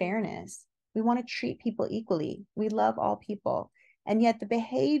justice and fairness? We want to treat people equally. We love all people. And yet the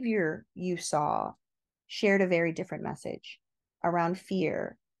behavior you saw shared a very different message around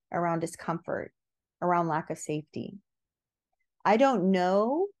fear, around discomfort, around lack of safety. I don't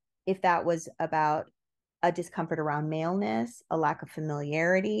know if that was about a discomfort around maleness, a lack of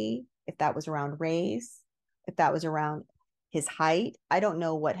familiarity, if that was around race, if that was around his height. I don't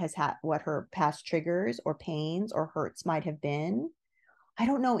know what her past triggers or pains or hurts might have been. I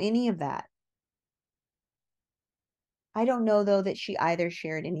don't know any of that. I don't know, though, that she either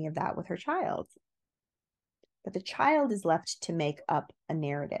shared any of that with her child. But the child is left to make up a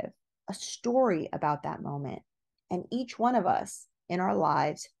narrative, a story about that moment. And each one of us in our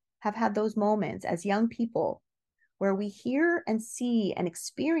lives have had those moments as young people where we hear and see and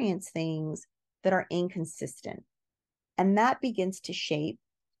experience things that are inconsistent. And that begins to shape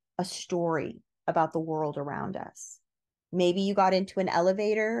a story about the world around us. Maybe you got into an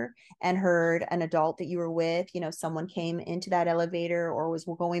elevator and heard an adult that you were with, someone came into that elevator or was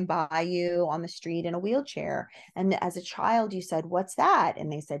going by you on the street in a wheelchair. And as a child, you said, "What's that?" And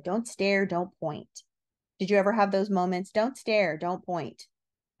they said, "Don't stare, don't point." Did you ever have those moments? Don't stare, don't point,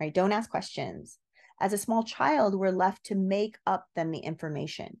 right? Don't ask questions. As a small child, we're left to make up then the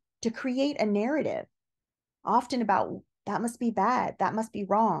information, to create a narrative, often about that must be bad, that must be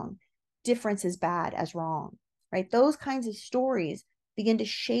wrong, difference is bad as wrong, right? Those kinds of stories begin to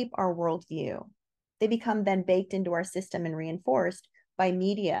shape our worldview. They become then baked into our system and reinforced by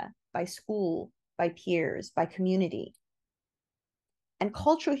media, by school, by peers, by community. And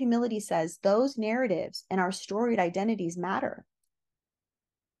cultural humility says those narratives and our storied identities matter.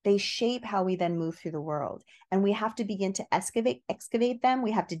 They shape how we then move through the world. And we have to begin to excavate them.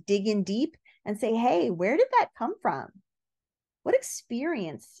 We have to dig in deep and say, hey, where did that come from? What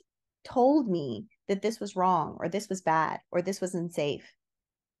experience told me that this was wrong, or this was bad, or this was unsafe?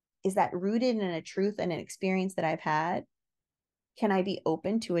 Is that rooted in a truth and an experience that I've had? Can I be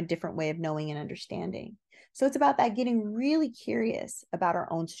open to a different way of knowing and understanding? So it's about that, getting really curious about our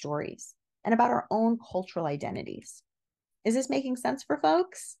own stories and about our own cultural identities. Is this making sense for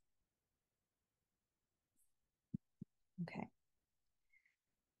folks? Okay.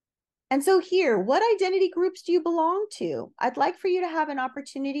 And so here, what identity groups do you belong to? I'd like for you to have an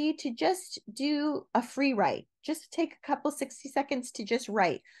opportunity to just do a free write. Just take a couple 60 seconds to just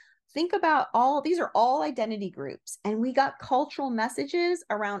write. Think about these are all identity groups, and we got cultural messages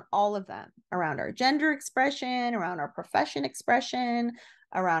around all of them, around our gender expression, around our profession expression,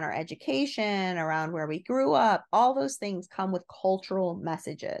 around our education, around where we grew up. All those things come with cultural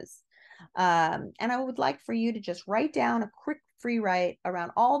messages. And I would like for you to just write down a quick free write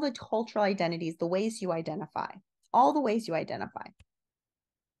around all the cultural identities, the ways you identify, all the ways you identify.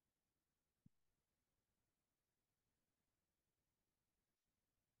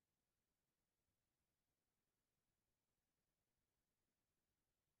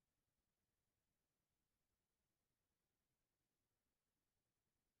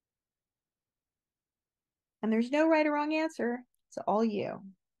 And there's no right or wrong answer. It's all you.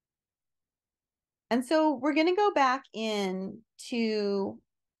 And so we're going to go back in to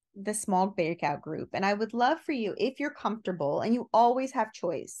the small breakout group. And I would love for you, if you're comfortable, and you always have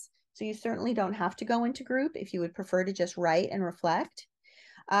choice, so you certainly don't have to go into group if you would prefer to just write and reflect.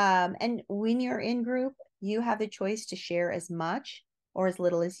 And when you're in group, you have the choice to share as much or as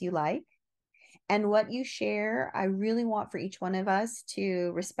little as you like. And what you share, I really want for each one of us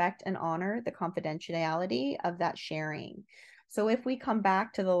to respect and honor the confidentiality of that sharing. So if we come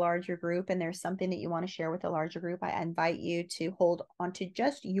back to the larger group and there's something that you want to share with the larger group, I invite you to hold on to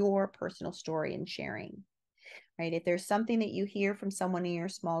just your personal story and sharing, right? If there's something that you hear from someone in your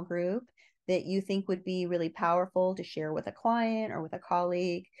small group that you think would be really powerful to share with a client or with a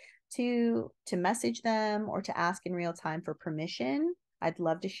colleague, to message them or to ask in real time for permission. I'd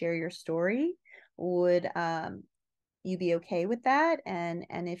love to share your story. Would you be okay with that? And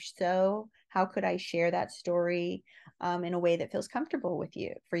if so, how could I share that story in a way that feels comfortable with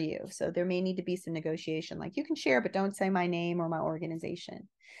you for you. So there may need to be some negotiation, like you can share, but don't say my name or my organization.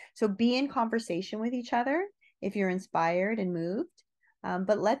 So be in conversation with each other if you're inspired and moved.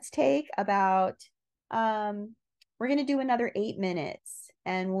 But let's take about, we're going to do another 8 minutes,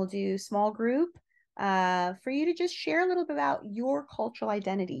 and we'll do small group for you to just share a little bit about your cultural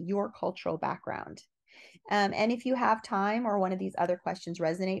identity, your cultural background. And if you have time or one of these other questions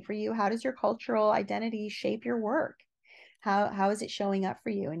resonate for you, how does your cultural identity shape your work? How is it showing up for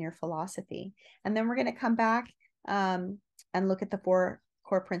you in your philosophy? And then we're going to come back and look at the 4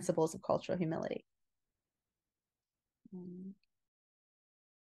 core principles of cultural humility.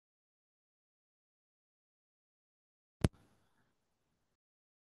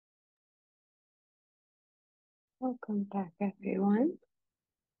 Welcome back, everyone.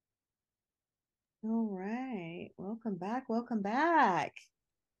 All right. Welcome back. Welcome back.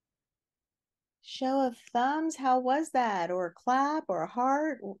 Show of thumbs. How was that? Or a clap or a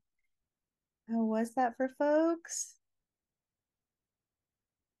heart? How was that for folks?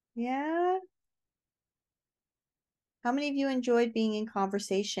 Yeah. How many of you enjoyed being in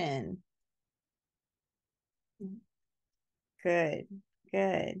conversation? Good.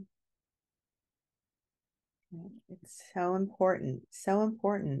 Good. It's so important. So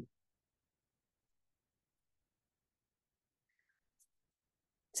important.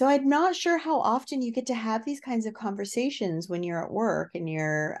 So I'm not sure how often you get to have these kinds of conversations when you're at work and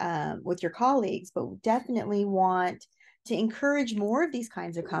you're with your colleagues, but we definitely want to encourage more of these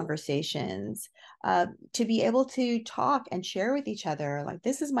kinds of conversations, to be able to talk and share with each other. Like,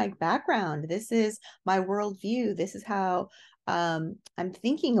 this is my background. This is my worldview. This is how I'm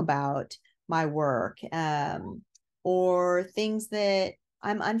thinking about my work, or things that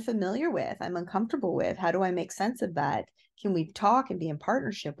I'm unfamiliar with, I'm uncomfortable with. How do I make sense of that? Can we talk and be in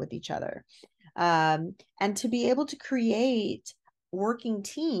partnership with each other? And to be able to create working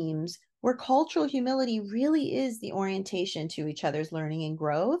teams where cultural humility really is the orientation to each other's learning and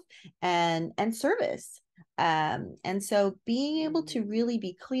growth and service. And so being able to really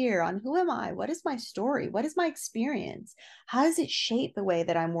be clear on who am I? What is my story? What is my experience? How does it shape the way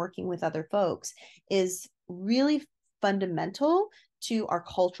that I'm working with other folks is really fundamental to our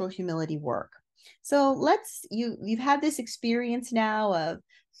cultural humility work. So you've had this experience now of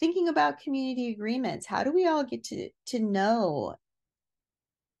thinking about community agreements. How do we all get to know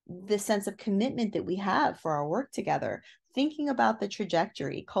the sense of commitment that we have for our work together, thinking about the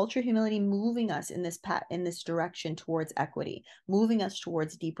trajectory, culture humility moving us in this direction towards equity, moving us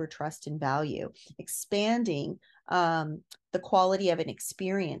towards deeper trust and value, expanding the quality of an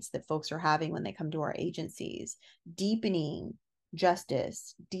experience that folks are having when they come to our agencies, deepening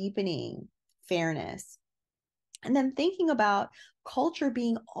justice, deepening fairness. And then thinking about culture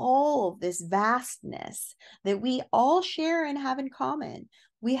being all of this vastness that we all share and have in common.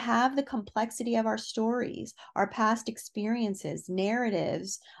 We have the complexity of our stories, our past experiences,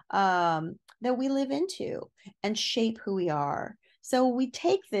 narratives that we live into and shape who we are. So we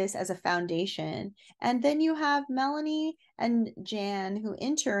take this as a foundation. And then you have Melanie and Jan who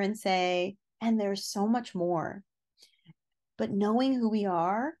enter and say, and there's so much more. But knowing who we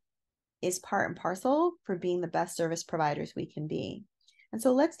are is part and parcel for being the best service providers we can be. And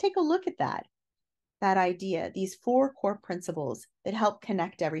so let's take a look at that idea, these 4 core principles that help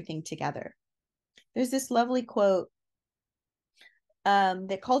connect everything together. There's this lovely quote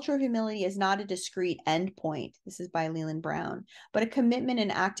that cultural humility is not a discrete endpoint. This is by Leland Brown, but a commitment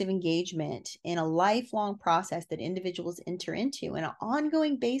and active engagement in a lifelong process that individuals enter into on an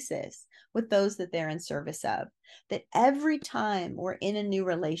ongoing basis with those that they're in service of. That every time we're in a new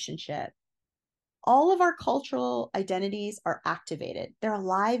relationship, all of our cultural identities are activated. They're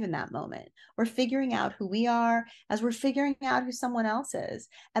alive in that moment. We're figuring out who we are as we're figuring out who someone else is,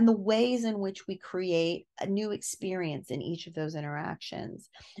 and the ways in which we create a new experience in each of those interactions.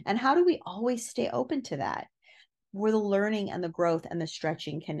 And how do we always stay open to that? Where the learning and the growth and the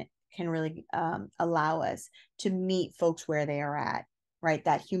stretching can really allow us to meet folks where they are at, right?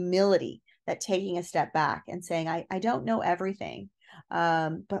 That humility, that taking a step back and saying, I don't know everything,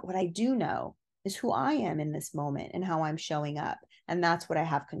 but what I do know is who I am in this moment and how I'm showing up. And that's what I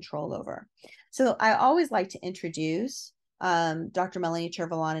have control over. So I always like to introduce Dr. Melanie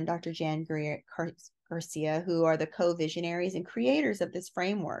Chervelon and Dr. Jan Garcia, who are the co-visionaries and creators of this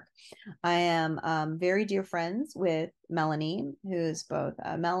framework. I am very dear friends with Melanie, who's both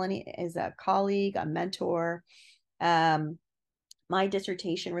Melanie is a colleague, a mentor, my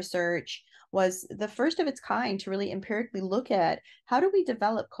dissertation research was the first of its kind to really empirically look at how do we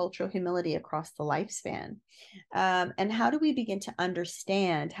develop cultural humility across the lifespan, and how do we begin to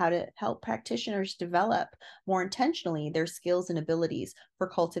understand how to help practitioners develop more intentionally their skills and abilities for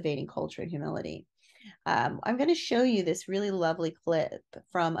cultivating cultural humility. I'm going to show you this really lovely clip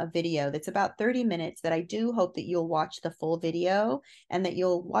from a video that's about 30 minutes that I do hope that you'll watch the full video and that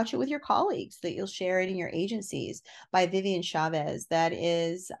you'll watch it with your colleagues, that you'll share it in your agencies, by Vivian Chavez. That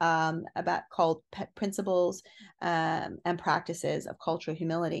is about called Principles and Practices of Cultural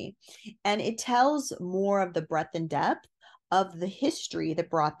Humility. And it tells more of the breadth and depth of the history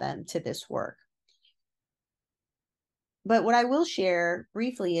that brought them to this work. But what I will share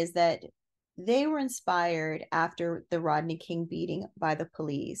briefly is that they were inspired after the Rodney King beating by the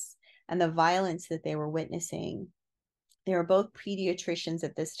police and the violence that they were witnessing. They were both pediatricians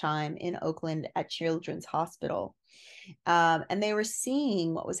at this time in Oakland at Children's Hospital. And they were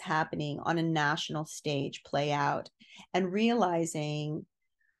seeing what was happening on a national stage play out and realizing,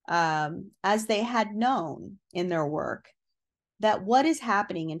 as they had known in their work, that what is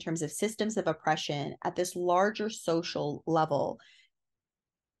happening in terms of systems of oppression at this larger social level,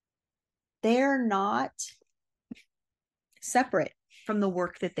 they're not separate from the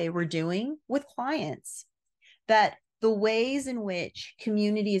work that they were doing with clients. That the ways in which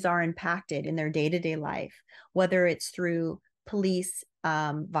communities are impacted in their day-to-day life, whether it's through police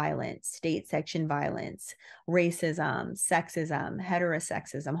violence, state section violence, racism, sexism,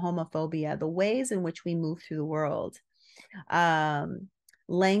 heterosexism, homophobia, the ways in which we move through the world,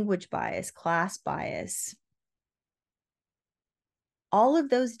 language bias, class bias, all of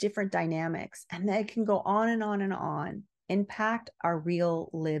those different dynamics, and that can go on and on and on, impact our real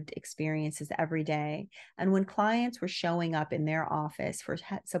lived experiences every day. And when clients were showing up in their office for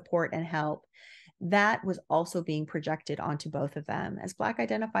support and help, that was also being projected onto both of them as Black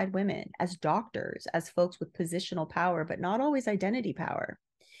identified women, as doctors, as folks with positional power, but not always identity power.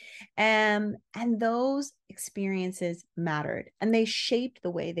 And those experiences mattered, and they shaped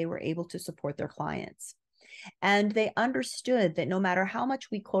the way they were able to support their clients. And they understood that no matter how much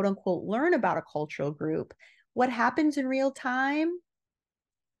we quote unquote learn about a cultural group, what happens in real time,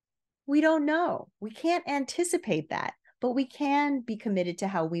 we don't know. We can't anticipate that, but we can be committed to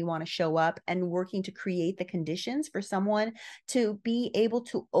how we want to show up and working to create the conditions for someone to be able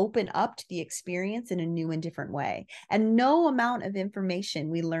to open up to the experience in a new and different way. And no amount of information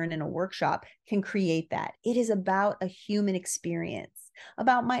we learn in a workshop can create that. It is about a human experience,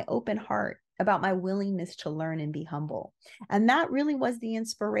 about my open heart, about my willingness to learn and be humble. And that really was the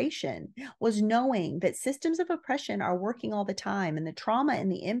inspiration, was knowing that systems of oppression are working all the time, and the trauma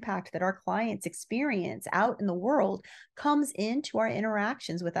and the impact that our clients experience out in the world comes into our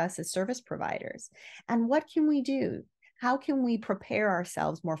interactions with us as service providers. And what can we do? How can we prepare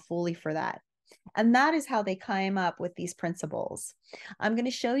ourselves more fully for that? And that is how they came up with these principles. I'm going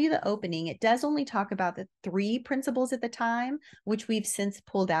to show you the opening. It does only talk about the 3 principles at the time, which we've since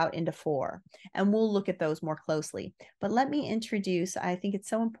pulled out into 4. And we'll look at those more closely. But let me introduce, I think it's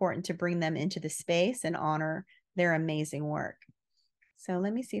so important to bring them into the space and honor their amazing work. So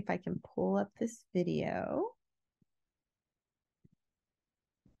let me see if I can pull up this video.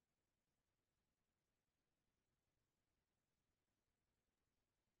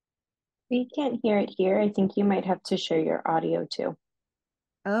 We can't hear it here. I think you might have to share your audio too.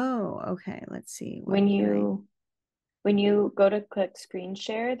 Oh, okay. Let's see. When you go to click screen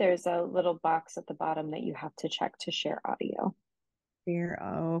share, there's a little box at the bottom that you have to check to share audio. Here,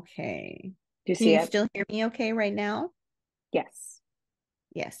 okay. Do you Can see you it? still hear me okay right now? Yes.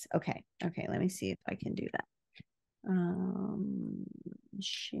 Yes. Okay. Okay. Let me see if I can do that.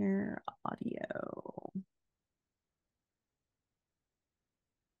 Share audio.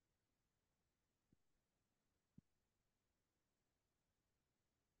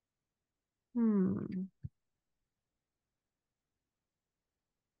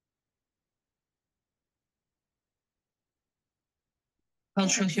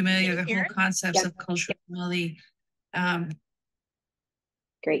 Cultural humility, the whole concepts of cultural humility.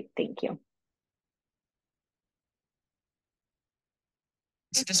 Great, thank you.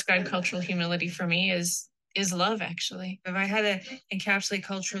 To describe cultural humility for me is love, actually. If I had to encapsulate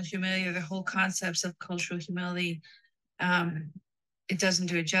cultural humility, the whole concepts of cultural humility, it doesn't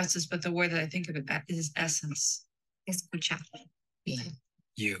do it justice, but the word that I think of it is essence. Escuchar.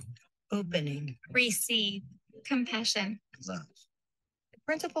 You. Opening. Receive. Compassion. Love.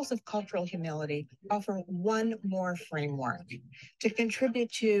 Principles of cultural humility offer one more framework to contribute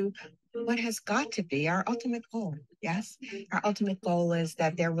to what has got to be our ultimate goal. Yes, our ultimate goal is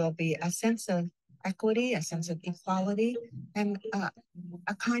that there will be a sense of equity, a sense of equality, and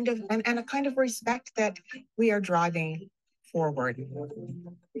a kind of respect that we are driving forward.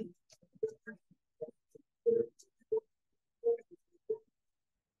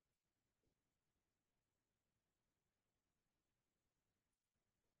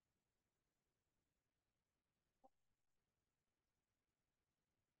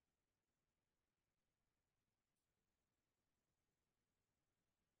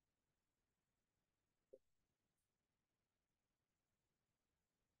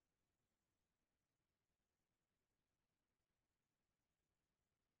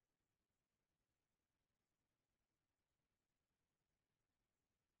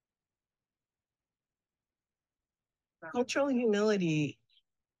 Cultural humility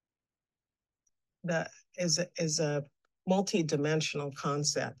is a multi-dimensional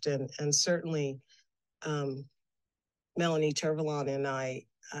concept, and certainly Melanie Tervalon and I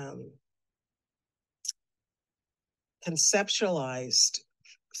conceptualized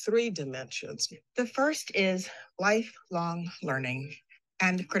 3 dimensions. The first is lifelong learning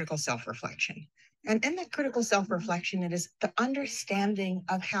and critical self-reflection. And in that critical self-reflection, it is the understanding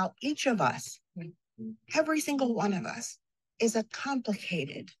of how each of us, every single one of us, is a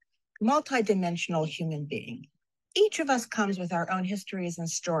complicated, multidimensional human being. Each of us comes with our own histories and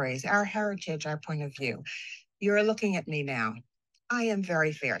stories, our heritage, our point of view. You're looking at me now. I am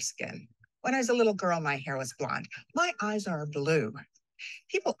very fair-skinned. When I was a little girl, my hair was blonde. My eyes are blue.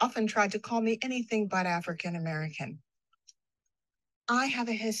 People often tried to call me anything but African American. I have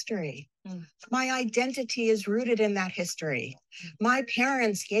a history. My identity is rooted in that history. My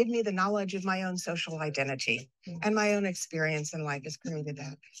parents gave me the knowledge of my own social identity, and my own experience in life has created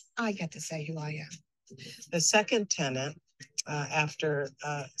that. I get to say who I am. The second tenet, after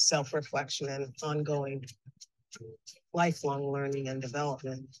self-reflection and ongoing lifelong learning and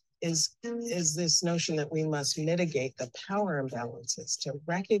development, is this notion that we must mitigate the power imbalances, to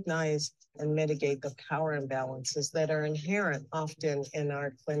recognize and mitigate the power imbalances that are inherent often in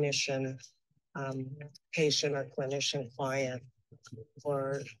our clinician patient or clinician client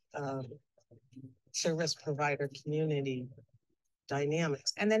or service provider community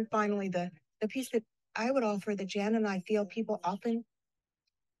dynamics. And then finally, the piece that I would offer that Jan and I feel people often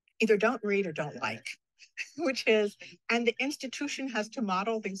either don't read or don't like, which is, and the institution has to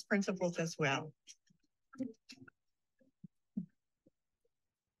model these principles as well.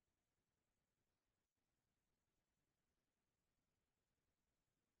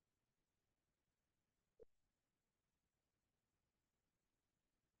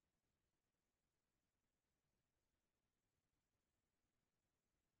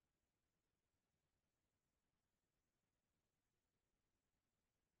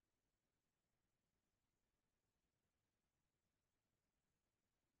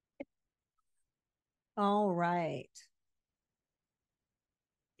 All right.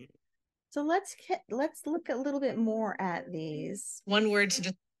 So let's look a little bit more at these. One word to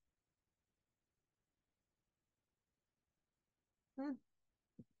just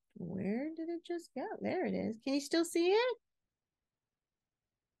Where did it just go? There it is. Can you still see it?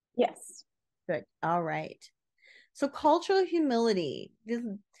 Yes. Good. All right. So cultural humility.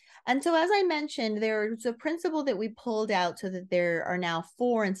 And so as I mentioned, there's a principle that we pulled out so that there are now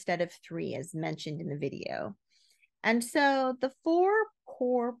 4 instead of 3, as mentioned in the video. And so the 4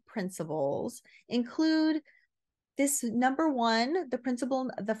 core principles include this number 1,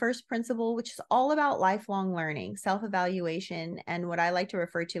 the first principle, which is all about lifelong learning, self-evaluation, and what I like to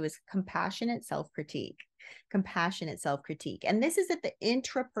refer to as compassionate self-critique. And this is at the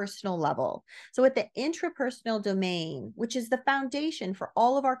intrapersonal level. So at the intrapersonal domain, which is the foundation for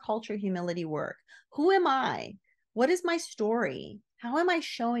all of our cultural humility work. Who am I? What is my story? How am I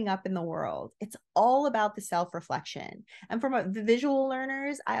showing up in the world? It's all about the self-reflection. And for the visual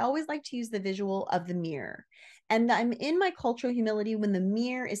learners, I always like to use the visual of the mirror. And I'm in my cultural humility when the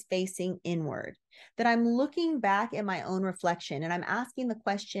mirror is facing inward, that I'm looking back at my own reflection and I'm asking the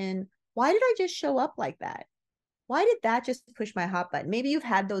question, why did I just show up like that? Why did that just push my hot button? Maybe you've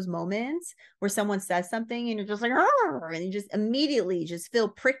had those moments where someone says something and you're just like, and you just immediately just feel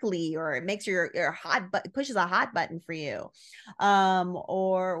prickly, or it makes your hot button, pushes a hot button for you,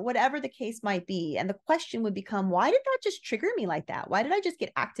 or whatever the case might be. And the question would become, why did that just trigger me like that? Why did I just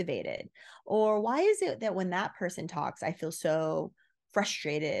get activated? Or why is it that when that person talks, I feel so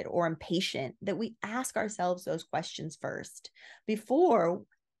frustrated or impatient? That we ask ourselves those questions first before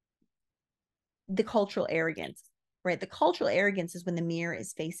the cultural arrogance right? The cultural arrogance is when the mirror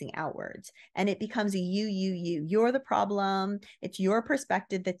is facing outwards and it becomes a you. You're the problem. It's your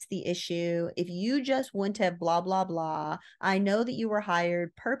perspective that's the issue. If you just wouldn't have blah, blah, blah, I know that you were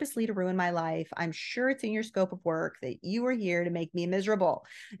hired purposely to ruin my life. I'm sure it's in your scope of work that you were here to make me miserable.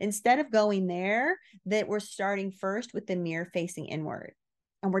 Instead of going there, that we're starting first with the mirror facing inward.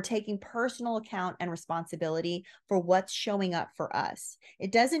 And we're taking personal account and responsibility for what's showing up for us.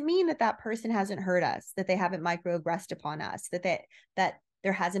 It doesn't mean that that person hasn't hurt us, that they haven't microaggressed upon us, that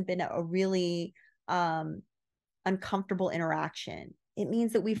there hasn't been a really uncomfortable interaction. It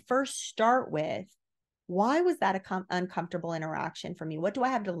means that we first start with, why was that an uncomfortable interaction for me? What do I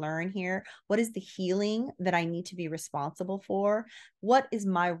have to learn here? What is the healing that I need to be responsible for? What is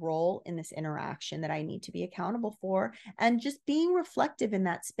my role in this interaction that I need to be accountable for? And just being reflective in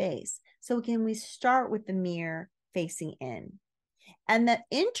that space. So again, we start with the mirror facing in. And the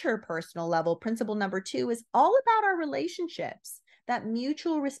interpersonal level, principle number 2, is all about our relationships, that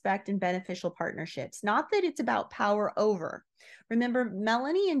mutual respect and beneficial partnerships. Not that it's about power over. Remember,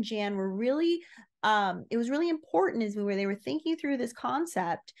 Melanie and Jan were really it was really important as they were thinking through this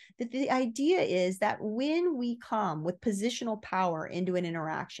concept, that the idea is that when we come with positional power into an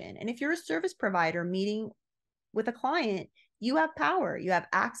interaction, and if you're a service provider meeting with a client, you have power, you have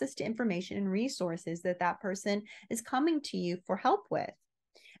access to information and resources that person is coming to you for help with.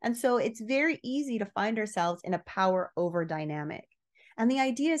 And so it's very easy to find ourselves in a power over dynamic. And the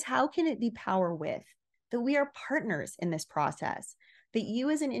idea is, how can it be power with? That we are partners in this process. That you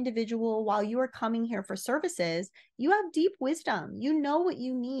as an individual, while you are coming here for services, you have deep wisdom. You know what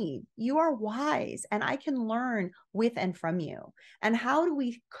you need. You are wise, and I can learn with and from you. And how do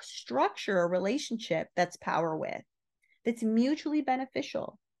we structure a relationship that's power with, that's mutually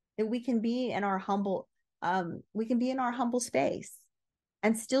beneficial, that we can be in our humble space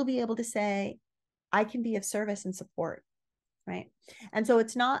and still be able to say, I can be of service and support, right? And so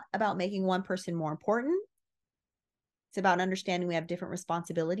it's not about making one person more important. It's about understanding we have different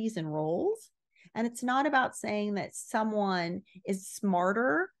responsibilities and roles. And it's not about saying that someone is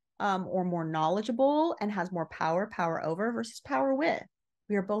smarter or more knowledgeable and has more power over versus power with.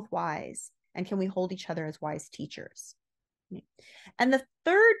 We are both wise. And can we hold each other as wise teachers? And the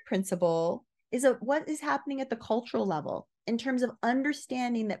third principle is what is happening at the cultural level in terms of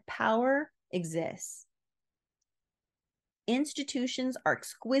understanding that power exists. Institutions are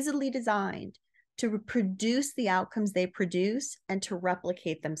exquisitely designed to produce the outcomes they produce and to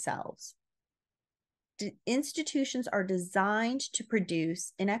replicate themselves. Institutions are designed to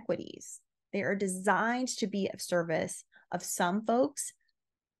produce inequities. They are designed to be of service of some folks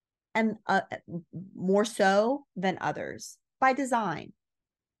and more so than others by design.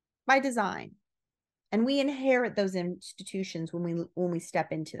 And we inherit those institutions when we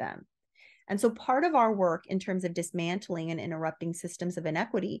step into them. And so part of our work in terms of dismantling and interrupting systems of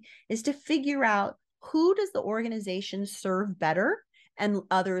inequity is to figure out, who does the organization serve better and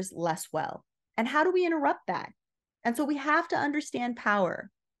others less well? And how do we interrupt that? And so we have to understand power.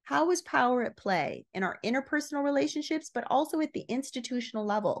 How is power at play in our interpersonal relationships, but also at the institutional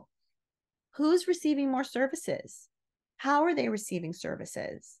level? Who's receiving more services? How are they receiving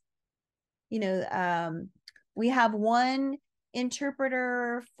services? We have one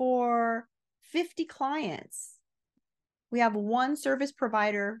interpreter for 50 clients. We have one service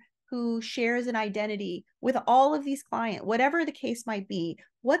provider who shares an identity with all of these clients, whatever the case might be.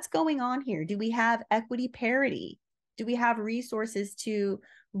 What's going on here? Do we have equity parity? Do we have resources to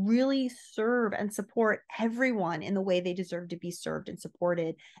really serve and support everyone in the way they deserve to be served and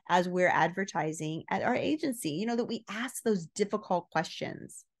supported as we're advertising at our agency? That we ask those difficult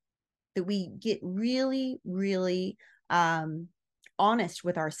questions, that we get really, really honest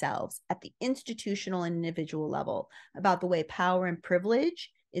with ourselves at the institutional and individual level about the way power and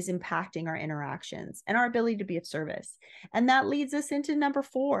privilege is impacting our interactions and our ability to be of service. And that leads us into number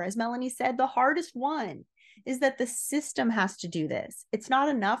 4. As Melanie said, the hardest one is that the system has to do this. It's not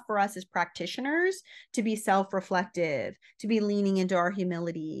enough for us as practitioners to be self-reflective, to be leaning into our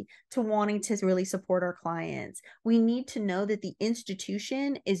humility, to wanting to really support our clients. We need to know that the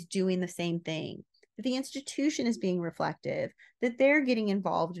institution is doing the same thing, that the institution is being reflective, that they're getting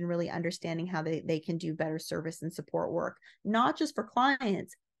involved in really understanding how they can do better service and support work, not just for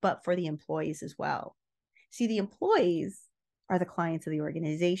clients, but for the employees as well. See, the employees are the clients of the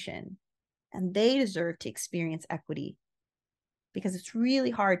organization, and they deserve to experience equity, because it's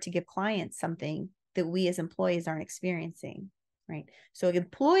really hard to give clients something that we as employees aren't experiencing, right? So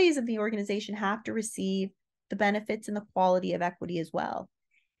employees of the organization have to receive the benefits and the quality of equity as well,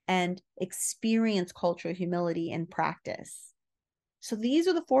 and experience cultural humility in practice. So these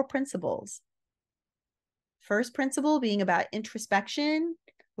are the 4 principles. First principle being about introspection,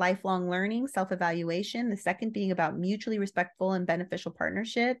 lifelong learning, self-evaluation. The second being about mutually respectful and beneficial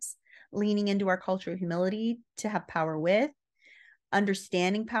partnerships, leaning into our cultural humility to have power with,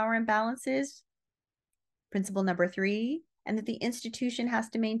 understanding power imbalances. Principle number 3, and that the institution has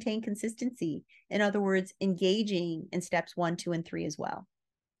to maintain consistency. In other words, engaging in steps 1, 2, and 3 as well.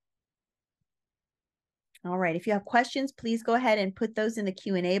 All right, if you have questions, please go ahead and put those in the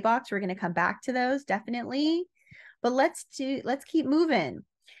Q&A box. We're going to come back to those definitely, but let's keep moving.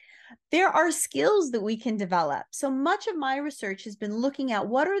 There are skills that we can develop. So much of my research has been looking at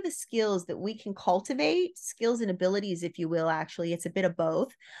what are the skills that we can cultivate, skills and abilities, if you will, actually, it's a bit of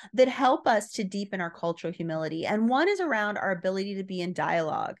both, that help us to deepen our cultural humility. And one is around our ability to be in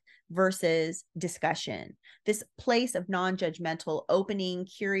dialogue versus discussion, this place of non-judgmental, opening,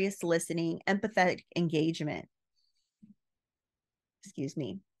 curious listening, empathetic engagement. Excuse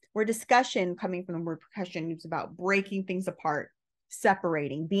me. Where discussion, coming from the word percussion, is about breaking things apart,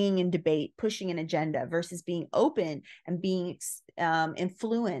 separating, being in debate, pushing an agenda, versus being open and being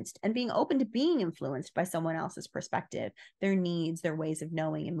influenced, and being open to being influenced by someone else's perspective, their needs, their ways of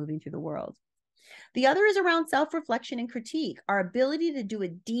knowing and moving through the world. The other is around self-reflection and critique, our ability to do a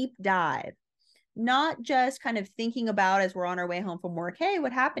deep dive, not just kind of thinking about as we're on our way home from work, hey,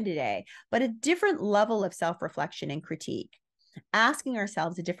 what happened today, but a different level of self-reflection and critique, asking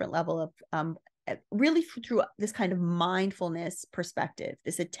ourselves a different level of really through this kind of mindfulness perspective,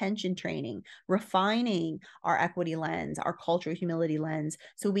 this attention training, refining our equity lens, our cultural humility lens,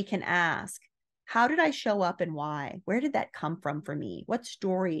 so we can ask, how did I show up and why? Where did that come from for me? What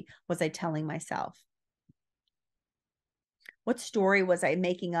story was I telling myself? What story was I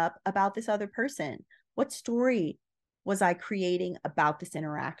making up about this other person? What story was I creating about this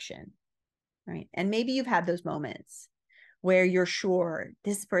interaction? Right? And maybe you've had those moments where you're sure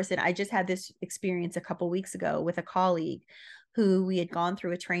this person, I just had this experience a couple of weeks ago with a colleague who we had gone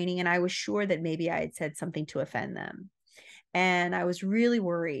through a training, and I was sure that maybe I had said something to offend them. And I was really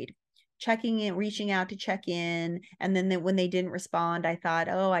worried, checking in, reaching out to check in. And then when they didn't respond, I thought,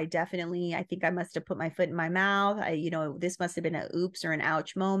 oh, I think I must have put my foot in my mouth. This must have been an oops or an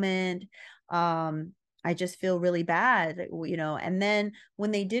ouch moment. I just feel really bad, and then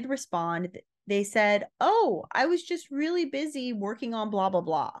when they did respond, they said, oh, I was just really busy working on blah, blah,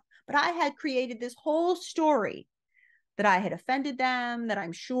 blah. But I had created this whole story that I had offended them, that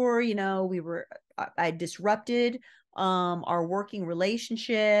I'm sure, I disrupted our working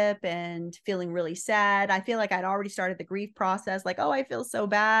relationship and feeling really sad. I feel like I'd already started the grief process, like, oh, I feel so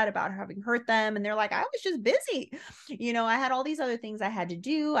bad about having hurt them. And they're like, I was just busy. I had all these other things I had to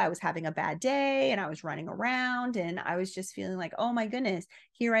do. I was having a bad day and I was running around and I was just feeling like, oh my goodness,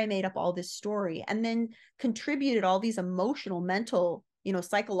 here I made up all this story and then contributed all these emotional, mental,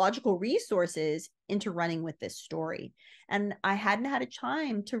 psychological resources into running with this story. And I hadn't had a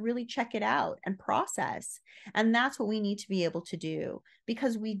time to really check it out and process. And that's what we need to be able to do,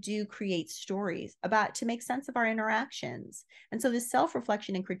 because we do create stories to make sense of our interactions. And so this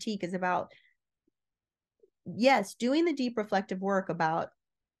self-reflection and critique is about, yes, doing the deep reflective work about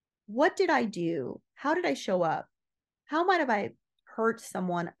what did I do? How did I show up? How might have I hurt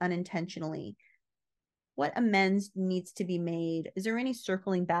someone unintentionally? What amends needs to be made? Is there any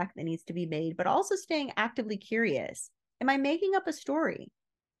circling back that needs to be made? But also staying actively curious. Am I making up a story?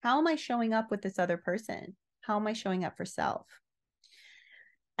 How am I showing up with this other person? How am I showing up for self?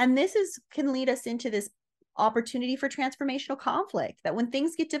 And this can lead us into this opportunity for transformational conflict, that when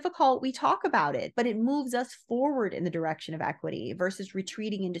things get difficult, we talk about it, but it moves us forward in the direction of equity versus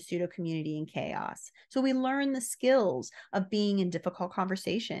retreating into pseudo community and chaos. So we learn the skills of being in difficult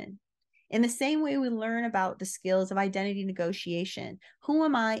conversation. In the same way we learn about the skills of identity negotiation. Who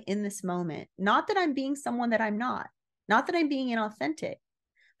am I in this moment? Not that I'm being someone that I'm not that I'm being inauthentic,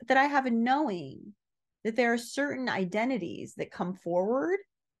 but that I have a knowing that there are certain identities that come forward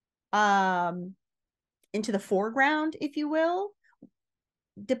into the foreground, if you will,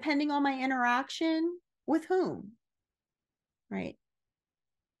 depending on my interaction with whom, right?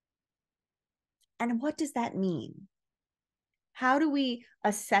 And what does that mean? How do we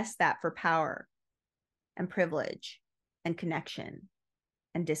assess that for power and privilege and connection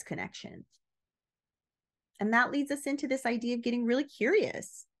and disconnection? And that leads us into this idea of getting really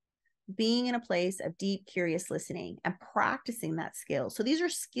curious, being in a place of deep, curious listening and practicing that skill. So these are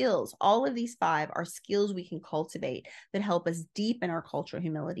skills. All of these 5 are skills we can cultivate that help us deepen our cultural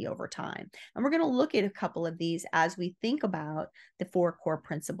humility over time. And we're going to look at a couple of these as we think about the 4 core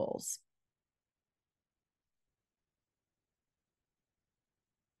principles.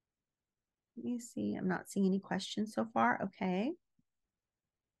 Let me see. I'm not seeing any questions so far. Okay.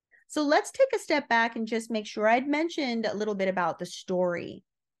 So let's take a step back and just make sure. I'd mentioned a little bit about the story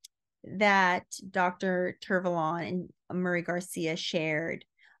that Dr. Tervalon and Murray Garcia shared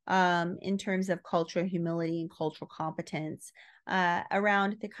in terms of cultural humility and cultural competence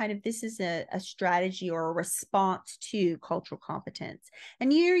around the kind of, this is a strategy or a response to cultural competence.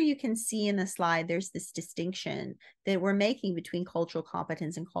 And here you can see in the slide, there's this distinction that we're making between cultural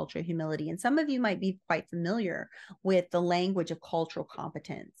competence and cultural humility. And some of you might be quite familiar with the language of cultural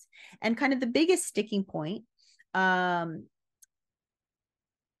competence. And kind of the biggest sticking point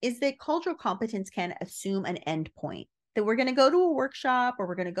is that cultural competence can assume an endpoint, that we're going to go to a workshop or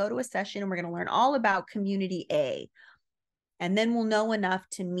we're going to go to a session and we're going to learn all about community A. And then we'll know enough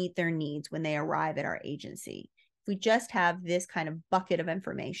to meet their needs when they arrive at our agency. If we just have this kind of bucket of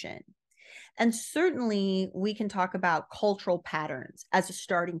information. And certainly we can talk about cultural patterns as a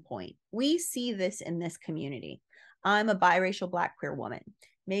starting point. We see this in this community. I'm a biracial Black queer woman.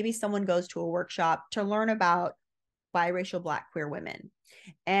 Maybe someone goes to a workshop to learn about biracial Black queer women.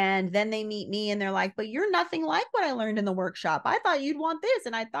 And then they meet me and they're like, but you're nothing like what I learned in the workshop. I thought you'd want this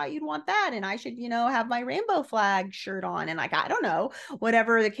and I thought you'd want that. And I should, have my rainbow flag shirt on. And like, I don't know,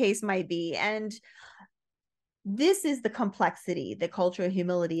 whatever the case might be. And this is the complexity that cultural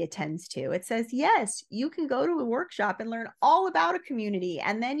humility attends to. It says, yes, you can go to a workshop and learn all about a community.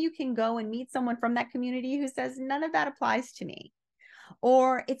 And then you can go and meet someone from that community who says, none of that applies to me.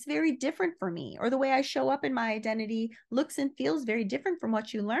 Or it's very different for me, or the way I show up in my identity looks and feels very different from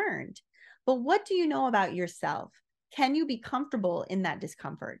what you learned. But what do you know about yourself? Can you be comfortable in that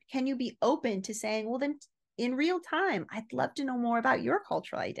discomfort? Can you be open to saying, well, then in real time, I'd love to know more about your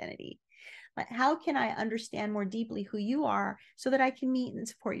cultural identity. Like, how can I understand more deeply who you are so that I can meet and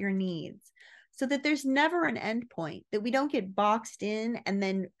support your needs? So that there's never an end point, that we don't get boxed in and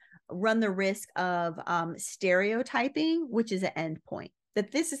then run the risk of stereotyping, which is an end point,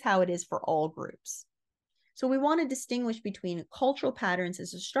 that this is how it is for all groups. So we want to distinguish between cultural patterns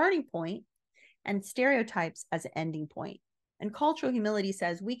as a starting point and stereotypes as an ending point. And cultural humility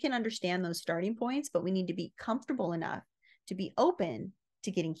says we can understand those starting points, but we need to be comfortable enough to be open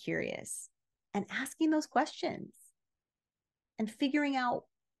to getting curious and asking those questions and figuring out,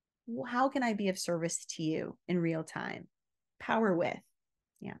 how can I be of service to you in real time? Power with.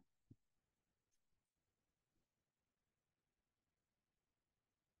 Yeah.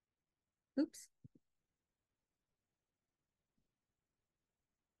 Oops.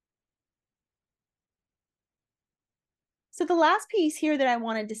 So the last piece here that I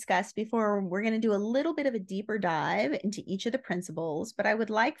want to discuss before we're going to do a little bit of a deeper dive into each of the principles, but I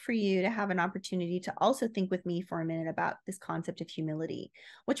would like for you to have an opportunity to also think with me for a minute about this concept of humility,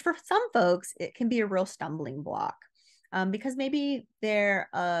 which for some folks, it can be a real stumbling block because maybe their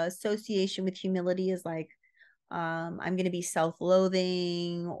association with humility is like, I'm going to be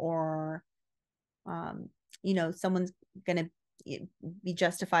self-loathing, or someone's going to be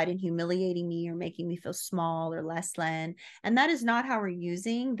justified in humiliating me or making me feel small or less than. And that is not how we're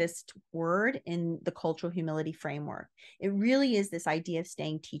using this word in the cultural humility framework. It really is this idea of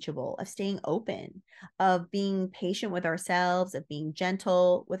staying teachable, of staying open, of being patient with ourselves, of being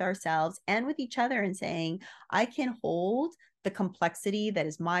gentle with ourselves and with each other, and saying, I can hold the complexity that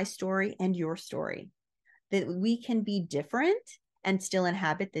is my story and your story, that we can be different and still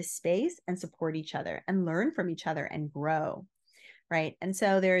inhabit this space and support each other and learn from each other and grow. Right. And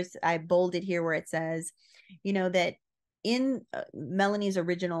so I bolded here where it says, that in Melanie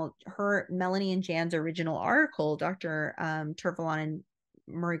and Jan's original article, Dr. Tervalon and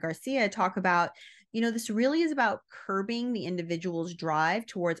Murray Garcia talk about, this really is about curbing the individual's drive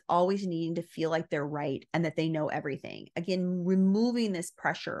towards always needing to feel like they're right and that they know everything. Again, removing this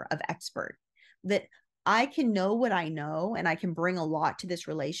pressure of expert, that I can know what I know and I can bring a lot to this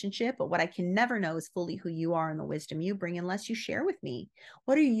relationship, but what I can never know is fully who you are and the wisdom you bring unless you share with me.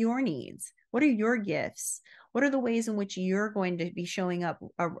 What are your needs? What are your gifts? What are the ways in which you're going to be showing up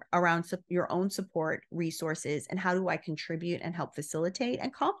around your own support resources? And how do I contribute and help facilitate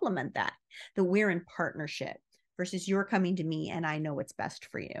and complement that we're in partnership versus you're coming to me and I know what's best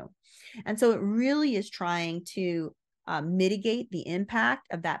for you. And so it really is trying to mitigate the impact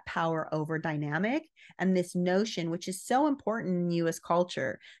of that power over dynamic and this notion, which is so important in U.S.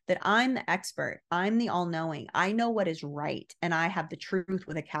 culture, that I'm the expert, I'm the all-knowing, I know what is right, and I have the truth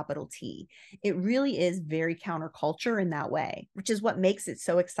with a capital T. It really is very counterculture in that way, which is what makes it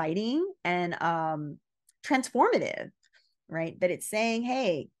so exciting and transformative, right? That it's saying,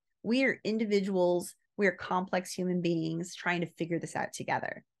 hey, we are individuals, we are complex human beings trying to figure this out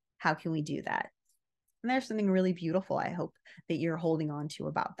together. How can we do that? And there's something really beautiful, I hope, that you're holding on to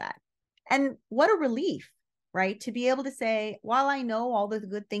about that. And what a relief right? To be able to say, while I know all the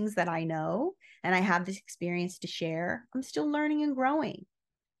good things that I know, and I have this experience to share, I'm still learning and growing.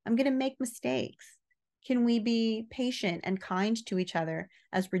 I'm going to make mistakes. Can we be patient and kind to each other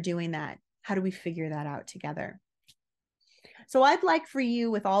as we're doing that? How do we figure that out together? So I'd like for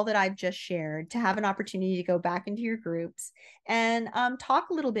you, with all that I've just shared, to have an opportunity to go back into your groups and talk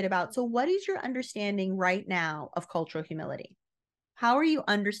a little bit about, so what is your understanding right now of cultural humility? How are you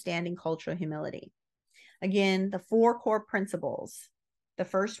understanding cultural humility? Again, the 4 core principles. The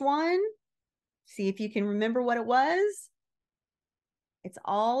first one, see if you can remember what it was. It's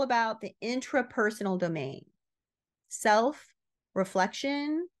all about the intrapersonal domain,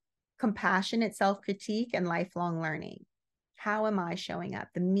 self-reflection, compassionate self-critique, and lifelong learning. How am I showing up?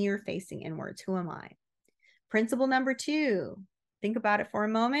 The mirror facing inwards. Who am I? Principle number 2, think about it for a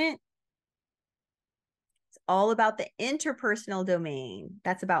moment. It's all about the interpersonal domain.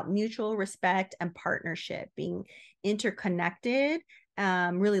 That's about mutual respect and partnership, being interconnected,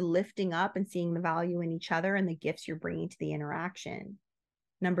 really lifting up and seeing the value in each other and the gifts you're bringing to the interaction.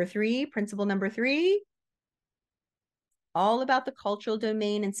 Number 3, principle number 3, all about the cultural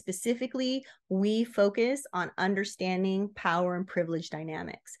domain, and specifically, we focus on understanding power and privilege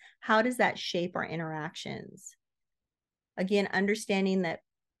dynamics. How does that shape our interactions? Again, understanding that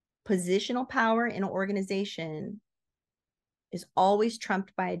positional power in an organization is always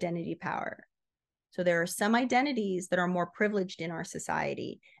trumped by identity power. So there are some identities that are more privileged in our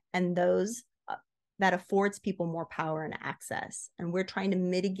society, and those that affords people more power and access. And we're trying to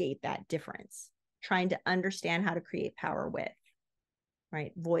mitigate that difference, trying to understand how to create power with,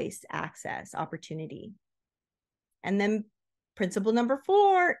 right? Voice, access, opportunity. And then principle number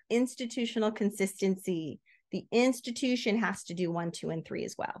 4, institutional consistency. The institution has to do 1, 2, and 3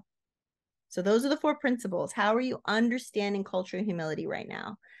 as well. So those are the 4 principles. How are you understanding cultural humility right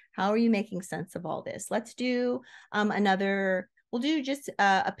now? How are you making sense of all this? Let's do we'll do just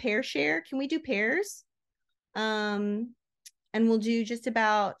a pair share. Can we do pairs? And we'll do just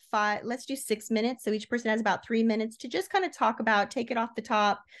about 5, let's do 6 minutes. So each person has about 3 minutes to just kind of talk about, take it off the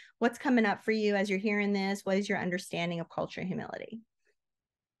top, what's coming up for you as you're hearing this. What is your understanding of cultural humility?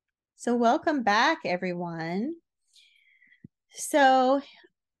 So welcome back, everyone. So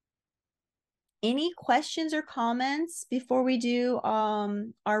any questions or comments before we do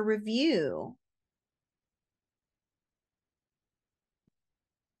our review?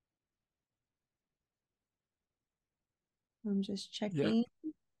 I'm just checking.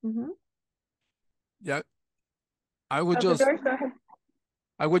 Yeah. Mm-hmm. Yeah. I would Doris, just go ahead.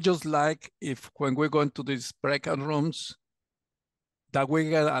 I would just like, if when we go into these breakout rooms, that we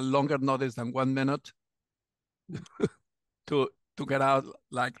get a longer notice than 1 minute to get out.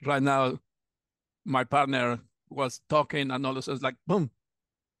 Like right now, my partner was talking and all of a sudden, like, boom.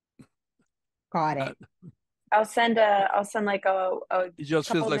 Got it. I'll send like a It just feels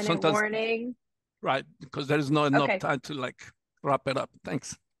couple like minute sometimes, warning. right? Because there is not enough Okay. time to like wrap it up.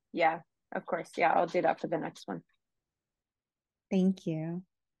 Thanks. Yeah, of course. Yeah, I'll do that for the next one. Thank you.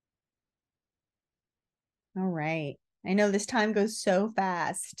 All right. I know this time goes so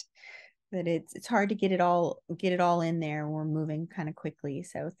fast that it's hard to get it all in there. We're moving kind of quickly.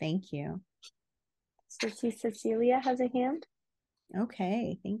 So thank you. So see, Cecilia has a hand.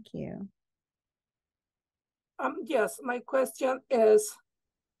 Okay, thank you. Yes, my question is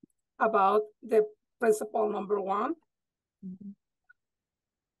about the principle number 1. Mm-hmm.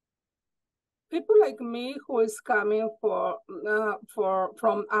 People like me who is coming from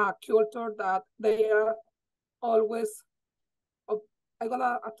a culture that they are always, I'm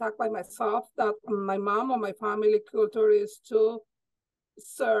gonna attack by myself, that my mom or my family culture is to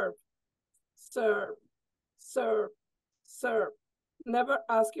serve, serve, serve, serve, never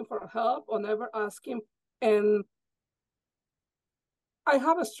asking for help or never asking. And I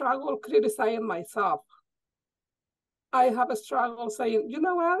have a struggle criticizing myself. I have a struggle saying, you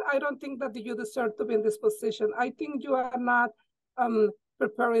know what, I don't think that you deserve to be in this position. I think you are not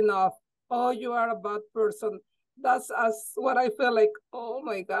prepared enough. Oh, you are a bad person. That's what I feel like, oh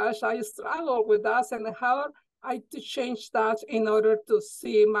my gosh, I struggle with that. And how I to change that in order to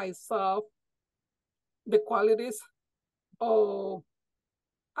see myself, the qualities. Oh,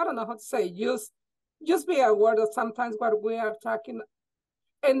 I don't know how to say, just be aware that sometimes what we are talking,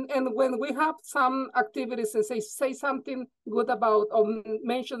 and when we have some activities and say something good about, or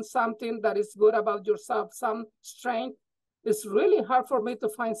mention something that is good about yourself, some strength, it's really hard for me to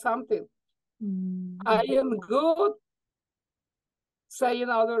find something. Mm-hmm. I am good saying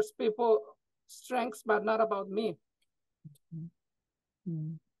others people strengths, but not about me.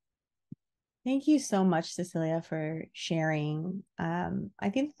 Mm-hmm. Thank you so much, Cecilia, for sharing. I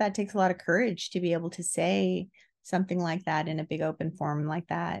think that takes a lot of courage to be able to say something like that in a big open forum like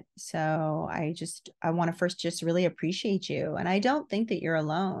that. So I want to first just really appreciate you. And I don't think that you're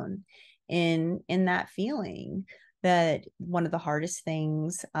alone in that feeling. That one of the hardest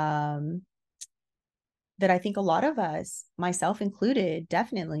things that I think a lot of us, myself included,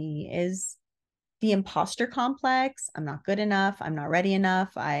 definitely, is the imposter complex. I'm not good enough. I'm not ready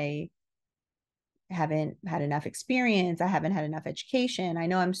enough. I haven't had enough experience. I haven't had enough education. I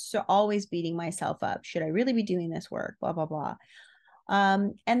know I'm so always beating myself up. Should I really be doing this work? Blah, blah, blah.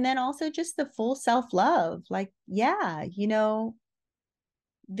 And then also just the full self-love. Like, yeah,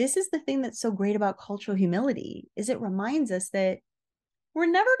 this is the thing that's so great about cultural humility, is it reminds us that we're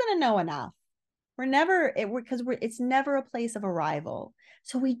never going to know enough. It's never a place of arrival.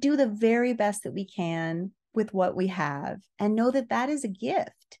 So we do the very best that we can with what we have, and know that that is a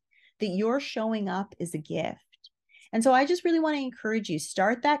gift, that your showing up is a gift. And so I just really want to encourage you,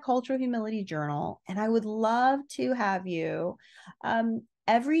 start that cultural humility journal. And I would love to have you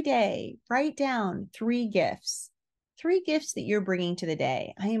every day write down 3 gifts that you're bringing to the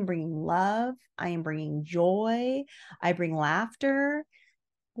day. I am bringing love. I am bringing joy. I bring laughter,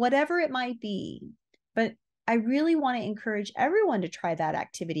 whatever it might be. But I really want to encourage everyone to try that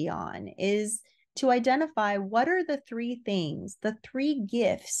activity on, is to identify what are the 3 things, the 3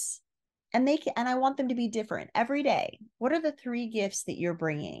 gifts, and I want them to be different every day. What are the 3 gifts that you're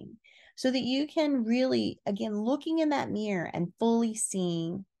bringing, so that you can really, again, looking in that mirror and fully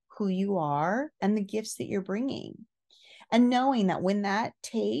seeing who you are and the gifts that you're bringing, and knowing that when that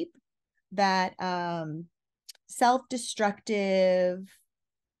tape, that self-destructive,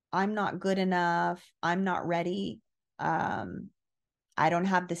 I'm not good enough, I'm not ready, I don't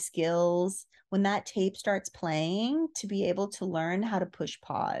have the skills, when that tape starts playing, to be able to learn how to push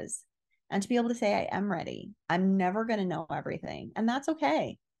pause and to be able to say, I am ready. I'm never going to know everything. And that's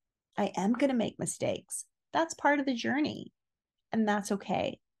okay. I am going to make mistakes. That's part of the journey. And that's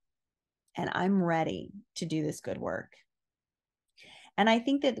okay. And I'm ready to do this good work. And I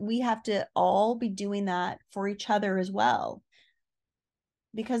think that we have to all be doing that for each other as well.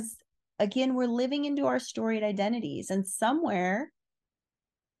 Because again, we're living into our storied identities, and somewhere,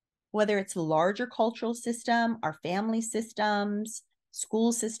 whether it's a larger cultural system, our family systems,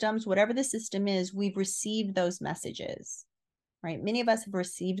 school systems, whatever the system is, we've received those messages, right? Many of us have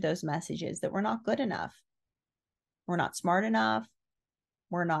received those messages that we're not good enough. We're not smart enough.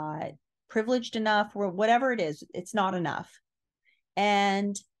 We're not privileged enough. Whatever it is, it's not enough.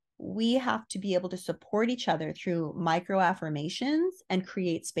 And we have to be able to support each other through micro affirmations and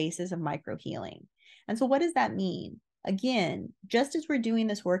create spaces of micro healing. And so what does that mean? Again, just as we're doing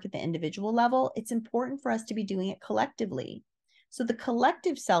this work at the individual level, it's important for us to be doing it collectively. So the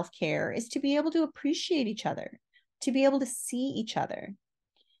collective self-care is to be able to appreciate each other, to be able to see each other,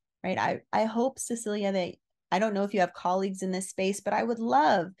 right? I hope, Cecilia, that, I don't know if you have colleagues in this space, but I would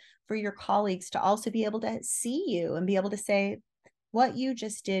love for your colleagues to also be able to see you and be able to say, what you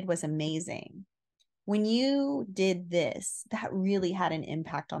just did was amazing. When you did this, that really had an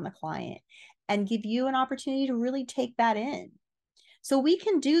impact on the client, and give you an opportunity to really take that in. So we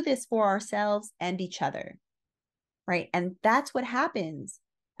can do this for ourselves and each other, right? And that's what happens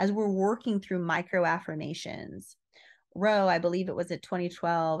as we're working through micro affirmations. Rowe, I believe it was at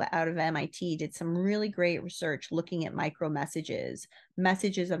 2012 out of MIT, did some really great research looking at micro messages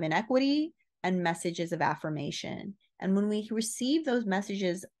of inequity and messages of affirmation. And when we receive those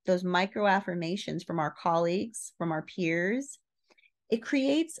messages, those micro affirmations from our colleagues, from our peers, it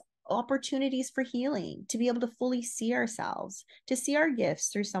creates opportunities for healing, to be able to fully see ourselves, to see our gifts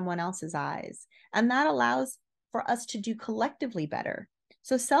through someone else's eyes. And that allows for us to do collectively better.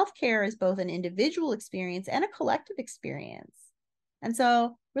 So self-care is both an individual experience and a collective experience. And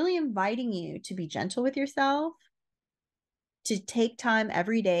so really inviting you to be gentle with yourself, to take time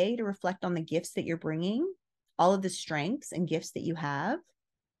every day to reflect on the gifts that you're bringing, all of the strengths and gifts that you have,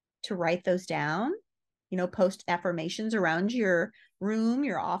 to write those down, post affirmations around your room,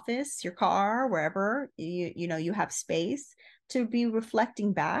 your office, your car, wherever you have space, to be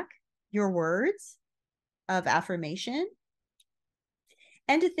reflecting back your words of affirmation,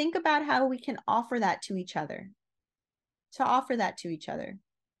 and to think about how we can offer that to each other,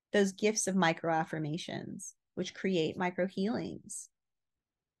 those gifts of micro affirmations, which create micro healings.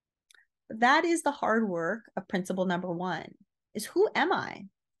 That is the hard work of principle number 1, is who am I?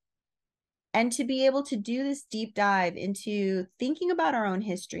 And to be able to do this deep dive into thinking about our own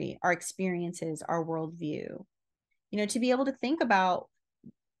history, our experiences, our worldview, to be able to think about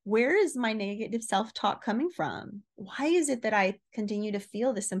Where is my negative self-talk coming from? Why is it that I continue to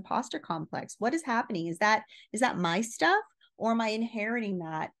feel this imposter complex? What is happening? Is that my stuff, or am I inheriting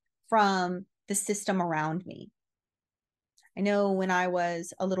that from the system around me? I know when I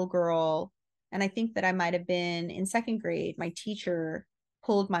was a little girl, and I think that I might have been in second grade, my teacher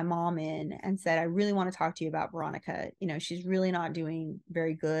pulled my mom in and said, I really want to talk to you about Veronica. You know, she's really not doing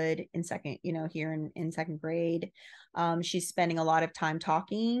very good in second, you know, here in second grade. She's spending a lot of time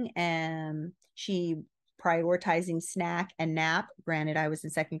talking, and she prioritizing snack and nap. Granted, I was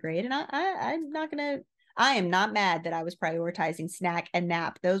in second grade, and I am not mad that I was prioritizing snack and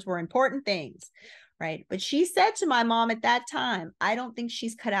nap. Those were important things, right? But she said to my mom at that time, I don't think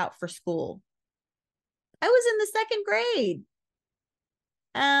she's cut out for school. I was in the second grade.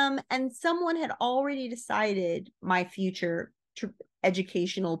 And someone had already decided my future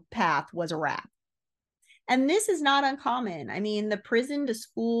educational path was a wrap. And this is not uncommon. I mean, the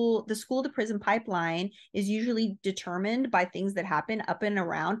school to prison pipeline is usually determined by things that happen up and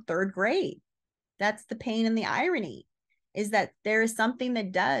around third grade. That's the pain and the irony, is that there is something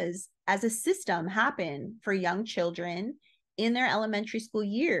that does, as a system, happen for young children in their elementary school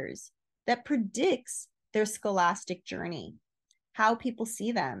years that predicts their scholastic journey, how people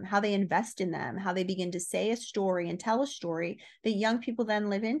see them, how they invest in them, how they begin to say a story and tell a story that young people then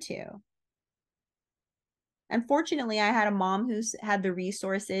live into. Unfortunately, I had a mom who's had the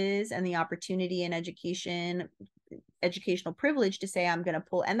resources and the opportunity and educational privilege to say, I'm going to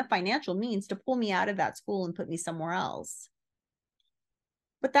pull, and the financial means to pull me out of that school and put me somewhere else.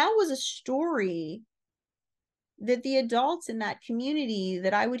 But that was a story that the adults in that community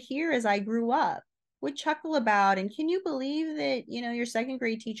that I would hear as I grew up would chuckle about. And can you believe that, you know, your second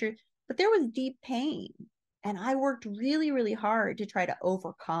grade teacher, but there was deep pain. And I worked really, really hard to try to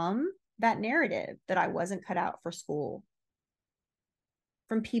overcome that narrative that I wasn't cut out for school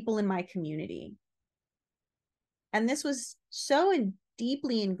from people in my community. And this was so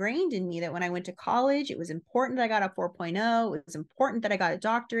deeply ingrained in me that when I went to college, it was important that I got a 4.0. It was important that I got a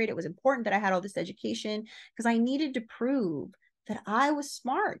doctorate. It was important that I had all this education, because I needed to prove that I was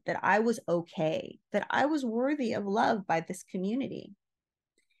smart, that I was okay, that I was worthy of love by this community.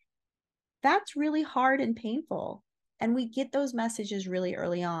 That's really hard and painful. And we get those messages really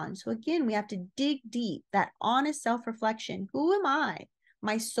early on. So again, we have to dig deep, that honest self-reflection. Who am I?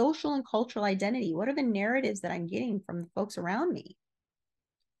 My social and cultural identity. What are the narratives that I'm getting from the folks around me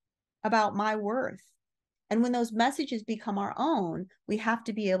about my worth? And when those messages become our own, we have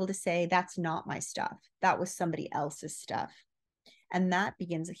to be able to say, that's not my stuff. That was somebody else's stuff. And that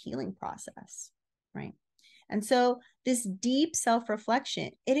begins a healing process, right? And so this deep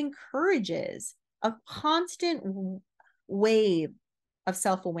self-reflection, it encourages a constant wave of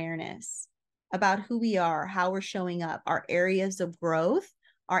self-awareness about who we are, how we're showing up, our areas of growth,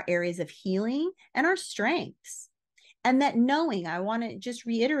 our areas of healing, and our strengths. And that knowing, I want to just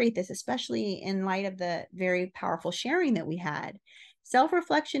reiterate this, especially in light of the very powerful sharing that we had.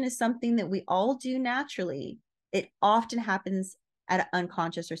 Self-reflection is something that we all do naturally. It often happens at an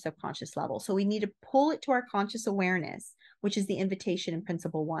unconscious or subconscious level. So we need to pull it to our conscious awareness, which is the invitation in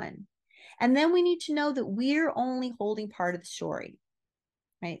principle 1. And then we need to know that we're only holding part of the story,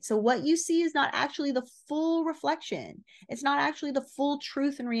 right? So what you see is not actually the full reflection. It's not actually the full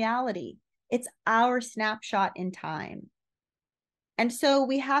truth and reality. It's our snapshot in time. And so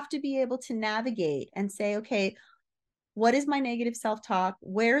we have to be able to navigate and say, okay, what is my negative self-talk?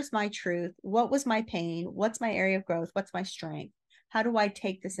 Where's my truth? What was my pain? What's my area of growth? What's my strength? How do I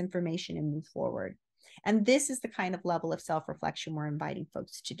take this information and move forward? And this is the kind of level of self-reflection we're inviting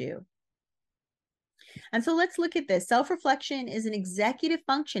folks to do. And so let's look at this. Self-reflection is an executive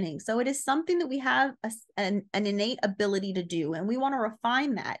functioning. So it is something that we have an innate ability to do. And we want to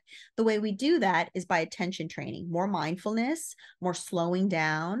refine that. The way we do that is by attention training, more mindfulness, more slowing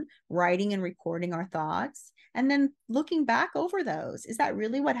down, writing and recording our thoughts, and then looking back over those. Is that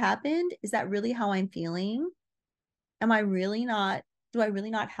really what happened? Is that really how I'm feeling? Do I really not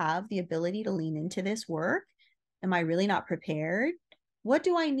have the ability to lean into this work? Am I really not prepared? What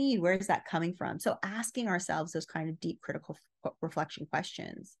do I need? Where is that coming from? So asking ourselves those kind of deep critical reflection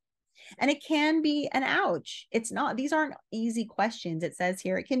questions. And it can be an ouch. These aren't easy questions. It says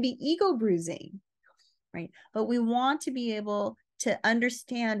here, it can be ego bruising, right? But we want to be able to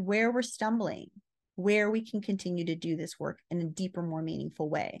understand where we're stumbling, where we can continue to do this work in a deeper, more meaningful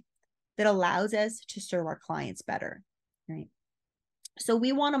way that allows us to serve our clients better, right? So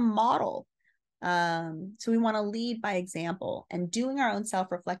we want to model. So we want to lead by example, and doing our own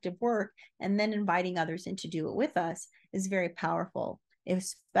self-reflective work and then inviting others in to do it with us is very powerful,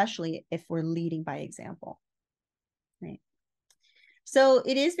 especially if we're leading by example, right? So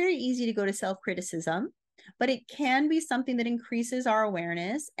it is very easy to go to self-criticism, but it can be something that increases our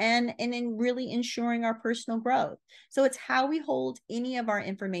awareness and in really ensuring our personal growth. So it's how we hold any of our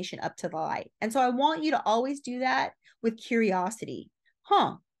information up to the light. And so I want you to always do that with curiosity.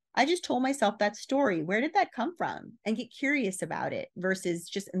 I just told myself that story. Where did that come from? And get curious about it versus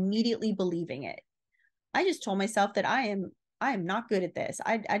just immediately believing it. I just told myself that I am not good at this.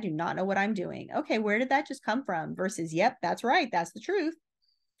 I do not know what I'm doing. Okay, where did that just come from? Versus, yep, that's right. That's the truth.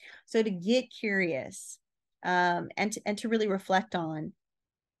 So to get curious and to really reflect on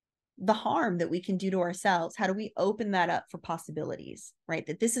the harm that we can do to ourselves. How do we open that up for possibilities, right?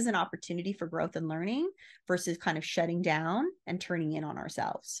 That this is an opportunity for growth and learning versus kind of shutting down and turning in on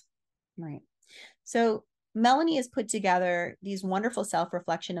ourselves, right? So Melanie has put together these wonderful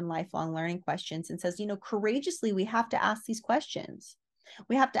self-reflection and lifelong learning questions and says, courageously, we have to ask these questions.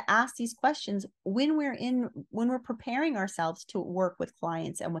 We have to ask these questions when we're preparing ourselves to work with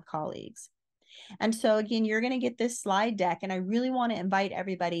clients and with colleagues. And so again, you're going to get this slide deck, and I really want to invite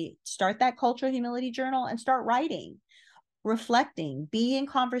everybody, start that cultural humility journal and start writing, reflecting, be in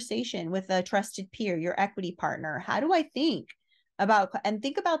conversation with a trusted peer, your equity partner. How do I think about, and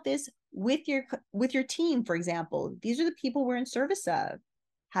think about this with your team, for example. These are the people we're in service of.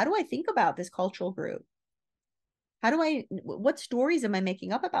 How do I think about this cultural group? What stories am I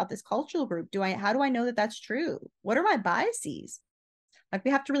making up about this cultural group? How do I know that that's true? What are my biases? Like,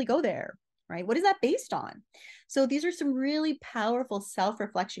 we have to really go there, right? What is that based on? So these are some really powerful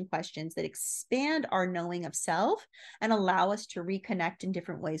self-reflection questions that expand our knowing of self and allow us to reconnect in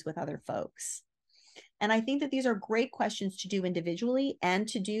different ways with other folks. And I think that these are great questions to do individually and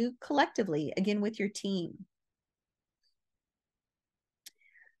to do collectively, again, with your team.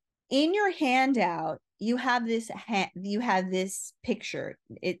 In your handout, you have this picture.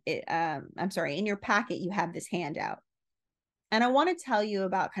 I'm sorry, in your packet, you have this handout. And I want to tell you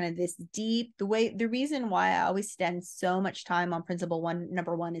about kind of this the reason why I always spend so much time on principle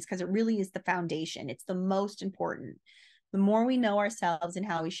number one is because it really is the foundation. It's the most important. The more we know ourselves and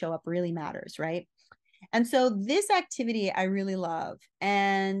how we show up really matters, right? And so this activity I really love.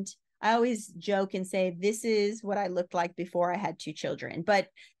 And I always joke and say, this is what I looked like before I had 2 children, but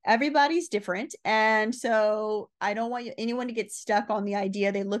everybody's different. And so I don't want anyone to get stuck on the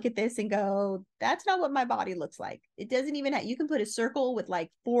idea. They look at this and go, that's not what my body looks like. It doesn't even you can put a circle with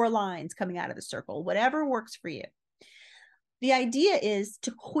like 4 lines coming out of the circle, whatever works for you. The idea is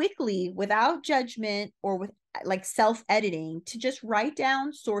to quickly, without judgment or with like self-editing, to just write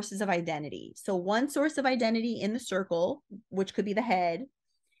down sources of identity. So one source of identity in the circle, which could be the head,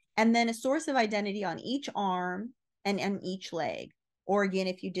 and then a source of identity on each arm and on each leg. Or again,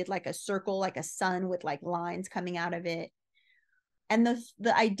 if you did like a circle, like a sun with like lines coming out of it. And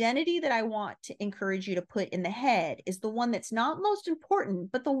the identity that I want to encourage you to put in the head is the one that's not most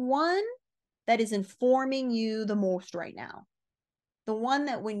important, but the one that is informing you the most right now. The one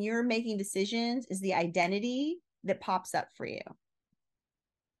that when you're making decisions is the identity that pops up for you.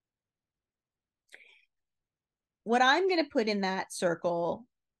 What I'm going to put in that circle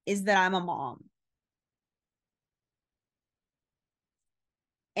is that I'm a mom.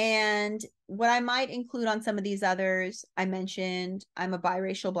 And what I might include on some of these others, I mentioned I'm a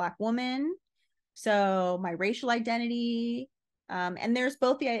biracial Black woman. So my racial identity, and there's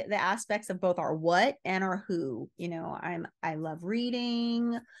both the aspects of both our what and our who. I love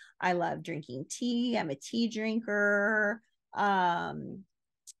reading. I love drinking tea. I'm a tea drinker. I'm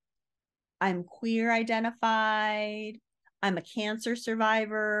queer identified. I'm a cancer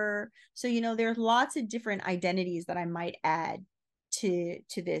survivor. So, there's lots of different identities that I might add to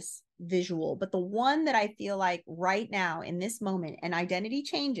this visual, but the one that I feel like right now in this moment, and identity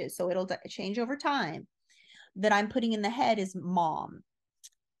changes, so it'll change over time, that I'm putting in the head is mom.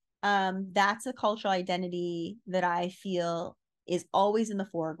 That's a cultural identity that I feel is always in the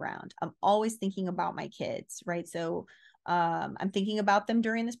foreground. I'm always thinking about my kids, right? So I'm thinking about them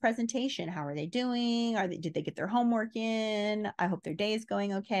during this presentation. How are they doing? Did they get their homework in? I hope their day is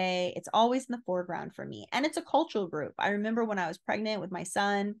going okay. It's always in the foreground for me. And it's a cultural group. I remember when I was pregnant with my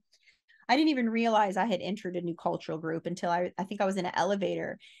son, I didn't even realize I had entered a new cultural group until I think I was in an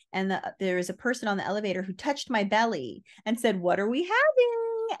elevator, and there was a person on the elevator who touched my belly and said, "What are we having?"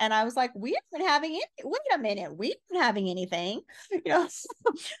 And I was like, "We aren't having it. Wait a minute, we aren't having anything."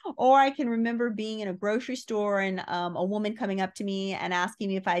 Or I can remember being in a grocery store and a woman coming up to me and asking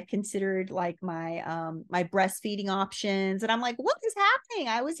me if I had considered like my my breastfeeding options, and I'm like, "What is happening?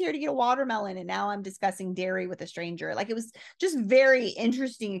 I was here to get a watermelon, and now I'm discussing dairy with a stranger." Like, it was just very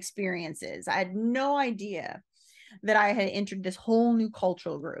interesting experiences. I had no idea that I had entered this whole new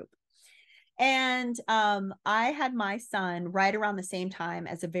cultural group. And I had my son right around the same time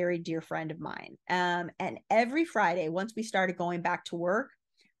as a very dear friend of mine. And every Friday, once we started going back to work,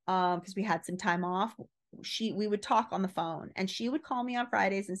 because we had some time off, we would talk on the phone, and she would call me on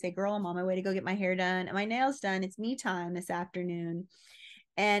Fridays and say, girl, I'm on my way to go get my hair done and my nails done. It's me time this afternoon.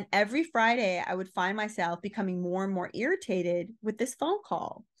 And every Friday, I would find myself becoming more and more irritated with this phone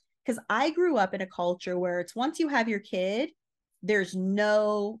call, because I grew up in a culture where it's once you have your kid, there's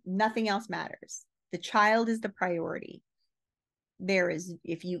nothing else matters. The child is the priority.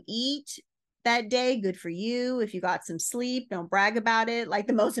 If you eat that day, good for you. If you got some sleep, don't brag about it. Like,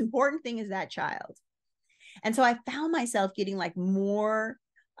 the most important thing is that child. And so I found myself getting like more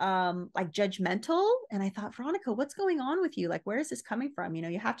like judgmental. And I thought, Veronica, what's going on with you? Like, where is this coming from?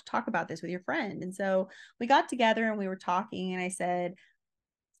 You have to talk about this with your friend. And so we got together and we were talking, and I said,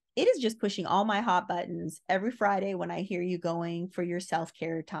 it is just pushing all my hot buttons every Friday when I hear you going for your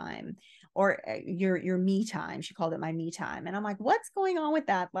self-care time, or your me time. She called it my me time. And I'm like, what's going on with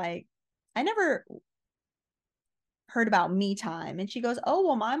that? Like, I never heard about me time. And she goes, oh,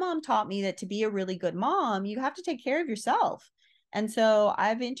 well, my mom taught me that to be a really good mom, you have to take care of yourself. And so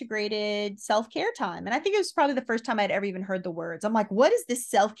I've integrated self-care time. And I think it was probably the first time I'd ever even heard the words. I'm like, what is this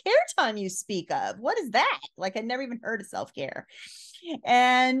self-care time you speak of? What is that? Like, I'd never even heard of self-care.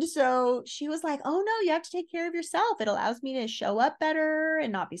 And so she was like, oh no, you have to take care of yourself. It allows me to show up better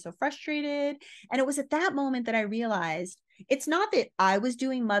and not be so frustrated. And it was at that moment that I realized it's not that I was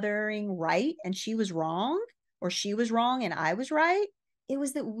doing mothering right and she was wrong, or she was wrong and I was right. It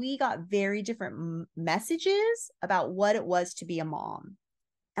was that we got very different messages about what it was to be a mom.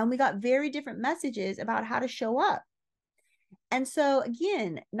 And we got very different messages about how to show up. And so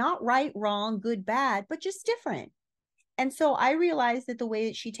again, not right, wrong, good, bad, but just different. And so I realized that the way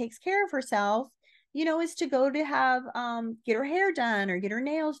that she takes care of herself, is to go to have, get her hair done or get her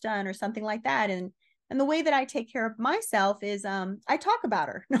nails done or something like that. And the way that I take care of myself is, I talk about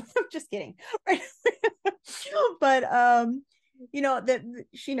her. No, I'm just kidding. Right. But, that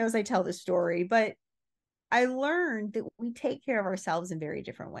she knows I tell this story, but I learned that we take care of ourselves in very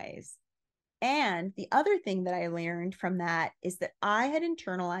different ways. And the other thing that I learned from that is that I had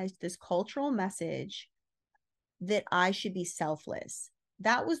internalized this cultural message that I should be selfless.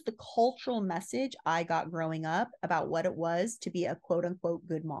 That was the cultural message I got growing up about what it was to be a quote unquote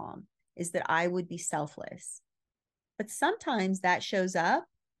good mom, is that I would be selfless. But sometimes that shows up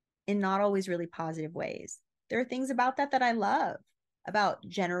in not always really positive ways. There are things about that I love, about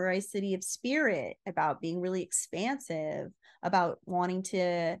generosity of spirit, about being really expansive, about wanting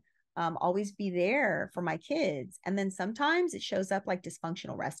to always be there for my kids. And then sometimes it shows up like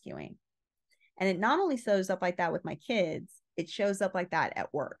dysfunctional rescuing. And it not only shows up like that with my kids, it shows up like that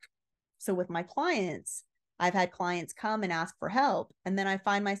at work. So with my clients, I've had clients come and ask for help, and then I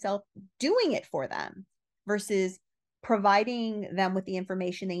find myself doing it for them versus providing them with the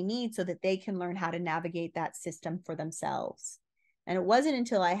information they need so that they can learn how to navigate that system for themselves. And it wasn't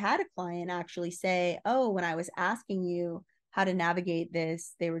until I had a client actually say, oh, when I was asking you how to navigate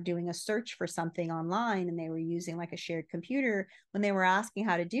this, they were doing a search for something online and they were using like a shared computer. When they were asking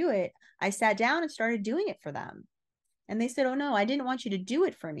how to do it, I sat down and started doing it for them. And they said, oh no, I didn't want you to do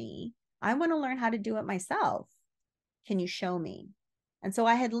it for me. I want to learn how to do it myself. Can you show me? And so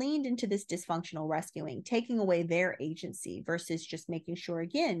I had leaned into this dysfunctional rescuing, taking away their agency versus just making sure,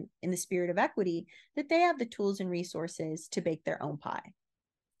 again, in the spirit of equity, that they have the tools and resources to bake their own pie.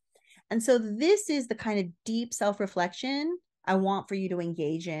 And so this is the kind of deep self-reflection I want for you to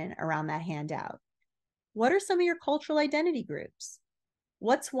engage in around that handout. What are some of your cultural identity groups?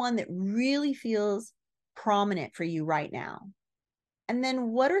 What's one that really feels prominent for you right now? And then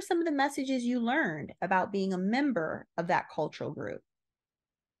what are some of the messages you learned about being a member of that cultural group?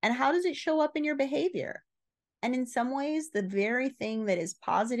 And how does it show up in your behavior? And in some ways, the very thing that is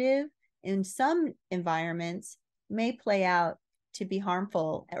positive in some environments may play out to be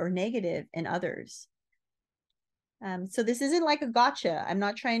harmful or negative in others. So this isn't like a gotcha. I'm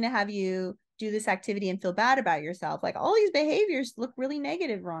not trying to have you do this activity and feel bad about yourself. Like, all these behaviors look really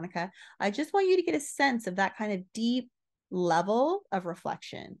negative, Veronica. I just want you to get a sense of that kind of deep level of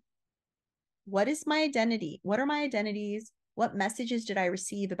reflection. What is my identity? What are my identities? What messages did I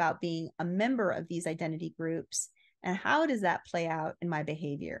receive about being a member of these identity groups? And how does that play out in my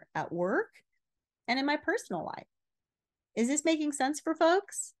behavior at work and in my personal life? Is this making sense for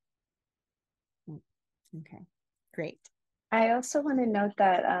folks? Okay, great. I also want to note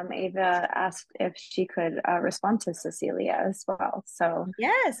that Ava asked if she could respond to Cecilia as well. So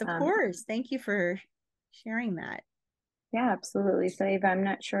yes, of course. Thank you for sharing that. Yeah, absolutely. So Ava, I'm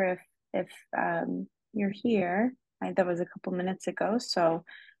not sure if you're here. That was a couple minutes ago. So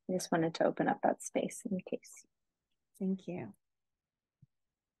I just wanted to open up that space in case. Thank you.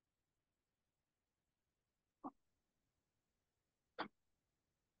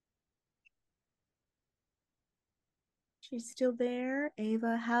 She's still there.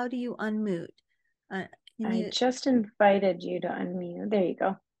 Ava, how do you unmute? I just invited you to unmute. There you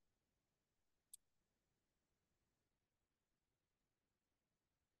go.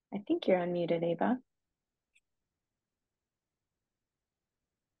 I think you're unmuted, Ava.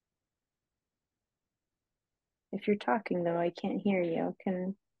 If you're talking, though, I can't hear you.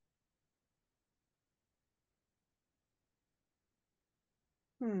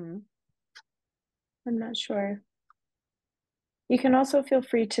 I'm not sure. You can also feel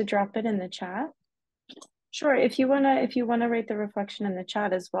free to drop it in the chat. Sure, if you wanna write the reflection in the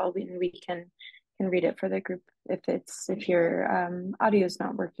chat as well, we can read it for the group if your audio is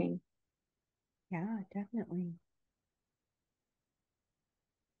not working. Yeah, definitely.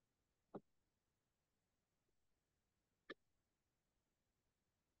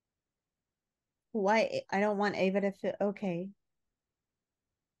 Why? I don't want Ava to feel okay.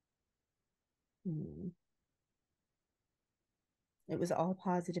 It was all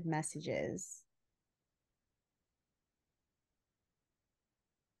positive messages.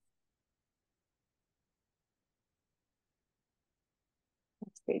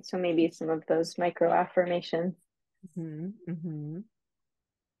 That's great. So maybe some of those micro affirmations. All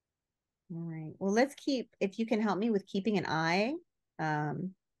right. Well, let's keep, if you can help me with keeping an eye.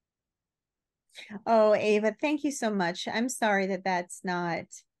 Oh, Ava, thank you so much. I'm sorry that that's not,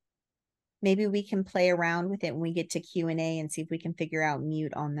 maybe we can play around with it when we get to Q&A and see if we can figure out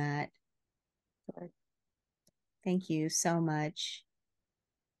mute on that. Sure. Thank you so much.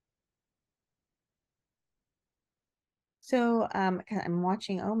 So I'm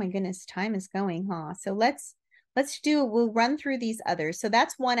watching, oh my goodness, time is going, huh? So we'll run through these others. So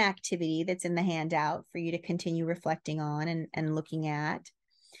that's one activity that's in the handout for you to continue reflecting on and looking at.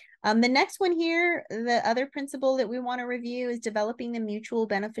 The next one here, the other principle that we want to review is developing the mutual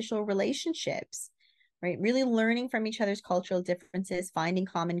beneficial relationships, right? Really learning from each other's cultural differences, finding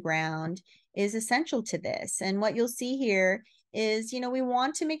common ground is essential to this. And what you'll see here is, we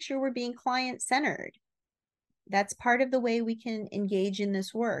want to make sure we're being client-centered. That's part of the way we can engage in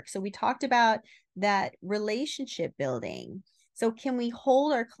this work. So we talked about that relationship building. So can we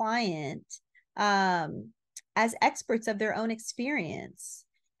hold our client as experts of their own experience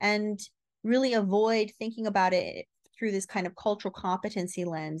and really avoid thinking about it through this kind of cultural competency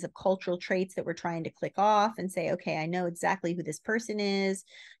lens of cultural traits that we're trying to click off and say, okay, I know exactly who this person is,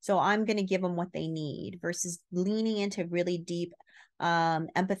 so I'm going to give them what they need, versus leaning into really deep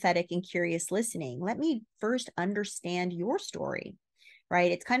empathetic and curious listening. Let me first understand your story,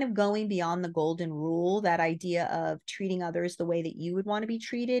 right? It's kind of going beyond the golden rule, that idea of treating others the way that you would want to be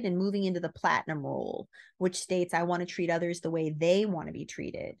treated, and moving into the platinum rule, which states I want to treat others the way they want to be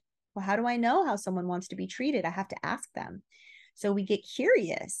treated. Well, how do I know how someone wants to be treated? I have to ask them. So we get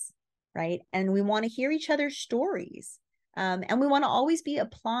curious, right? And we want to hear each other's stories. And we want to always be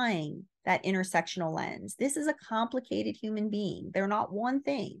applying that intersectional lens. This is a complicated human being. They're not one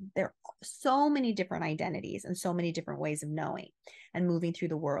thing. There are so many different identities and so many different ways of knowing and moving through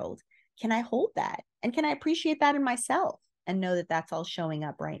the world. Can I hold that? And can I appreciate that in myself and know that that's all showing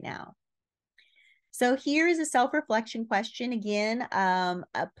up right now? So here is a self-reflection question. Again, a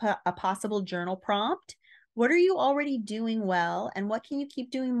possible journal prompt. What are you already doing well, and what can you keep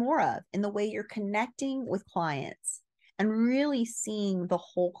doing more of in the way you're connecting with clients and really seeing the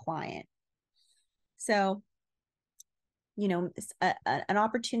whole client? So, an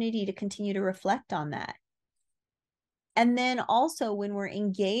opportunity to continue to reflect on that. And then also when we're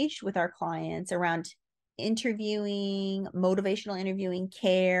engaged with our clients around interviewing, motivational interviewing,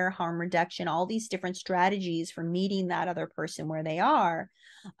 care, harm reduction, all these different strategies for meeting that other person where they are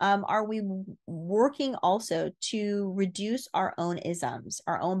we working also to reduce our own isms,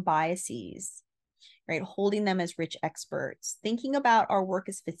 our own biases, right? Holding them as rich experts, thinking about our work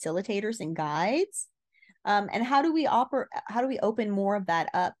as facilitators and guides. And how do we open more of that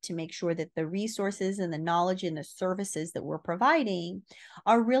up to make sure that the resources and the knowledge and the services that we're providing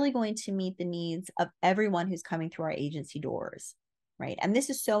are really going to meet the needs of everyone who's coming through our agency doors, right? And this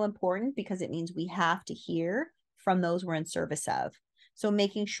is so important because it means we have to hear from those we're in service of. So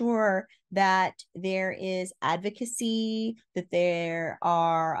making sure that there is advocacy, that there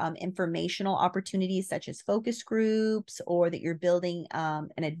are informational opportunities such as focus groups, or that you're building an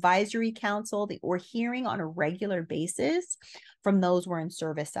advisory council that we're hearing on a regular basis from those we're in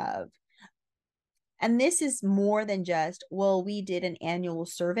service of. And this is more than just, well, we did an annual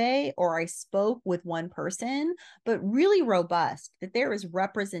survey or I spoke with one person, but really robust, that there is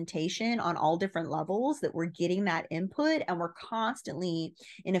representation on all different levels, that we're getting that input and we're constantly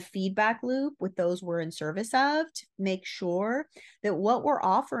in a feedback loop with those we're in service of to make sure that what we're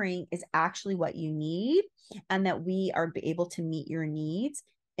offering is actually what you need and that we are able to meet your needs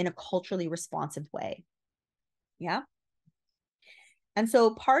in a culturally responsive way. Yeah. And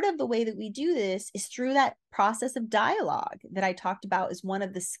so part of the way that we do this is through that process of dialogue that I talked about as one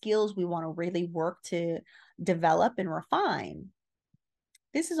of the skills we want to really work to develop and refine.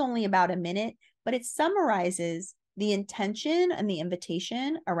 This is only about a minute, but it summarizes the intention and the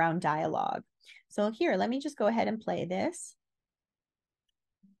invitation around dialogue. So here, let me just go ahead and play this.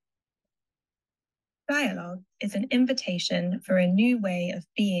 Dialogue is an invitation for a new way of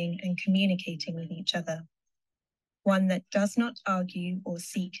being and communicating with each other. One that does not argue or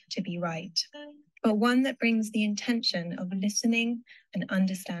seek to be right, but one that brings the intention of listening and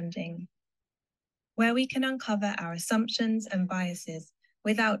understanding, where we can uncover our assumptions and biases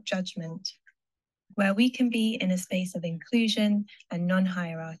without judgment, where we can be in a space of inclusion and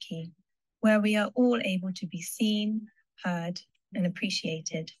non-hierarchy, where we are all able to be seen, heard, and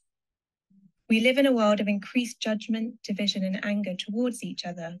appreciated. We live in a world of increased judgment, division, and anger towards each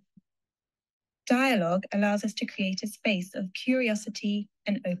other. Dialogue allows us to create a space of curiosity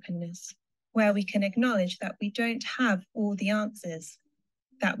and openness, where we can acknowledge that we don't have all the answers,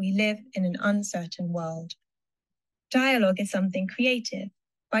 that we live in an uncertain world. Dialogue is something creative.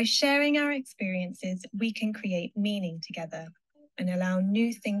 By sharing our experiences, we can create meaning together and allow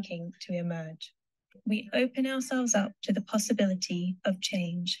new thinking to emerge. We open ourselves up to the possibility of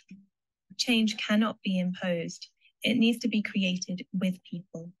change. Change cannot be imposed. It needs to be created with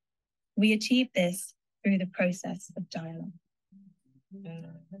people. We achieve this through the process of dialogue.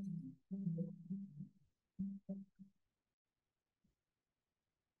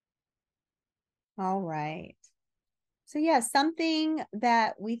 All right. So yeah, something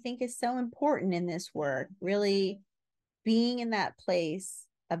that we think is so important in this work, really being in that place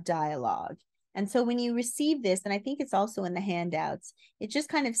of dialogue. And so when you receive this, and I think it's also in the handouts, it just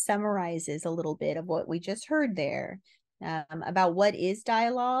kind of summarizes a little bit of what we just heard there. About what is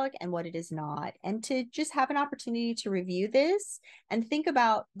dialogue and what it is not, and to just have an opportunity to review this and think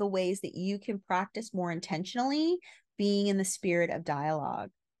about the ways that you can practice more intentionally being in the spirit of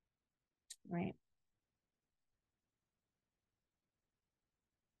dialogue, right?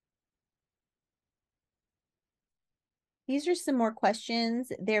 These are some more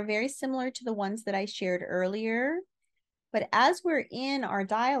questions. They're very similar to the ones that I shared earlier. But as we're in our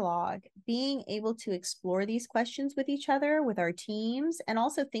dialogue, being able to explore these questions with each other, with our teams, and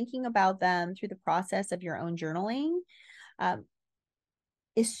also thinking about them through the process of your own journaling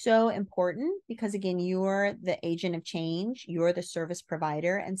is so important because, again, you're the agent of change, you're the service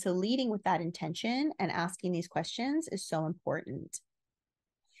provider. And so leading with that intention and asking these questions is so important.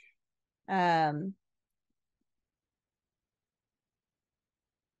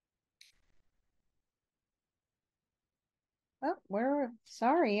 Oh,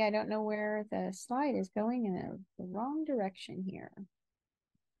 sorry, I don't know where the slide is going in the wrong direction here.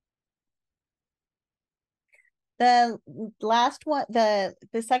 The last one, the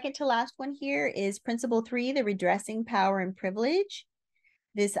second to last one here is principle 3, the redressing power and privilege.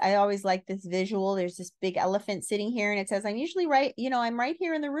 This, I always like this visual. There's this big elephant sitting here and it says, I'm usually right, I'm right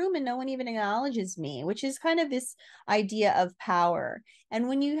here in the room and no one even acknowledges me, which is kind of this idea of power. And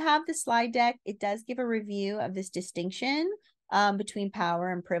when you have the slide deck, it does give a review of this distinction between power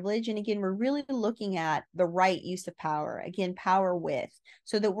and privilege. And again, we're really looking at the right use of power, again, power with,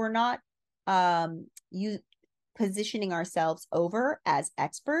 so that we're not positioning ourselves over as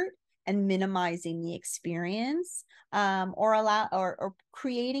expert and minimizing the experience, or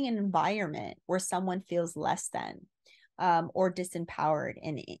creating an environment where someone feels less than or disempowered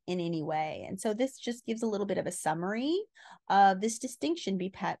in any way. And so this just gives a little bit of a summary of this distinction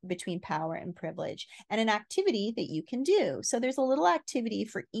between power and privilege and an activity that you can do. So there's a little activity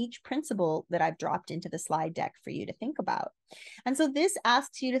for each principle that I've dropped into the slide deck for you to think about. And so this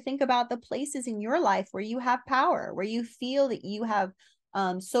asks you to think about the places in your life where you have power, where you feel that you have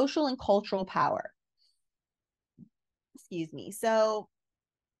social and cultural power. Excuse me. So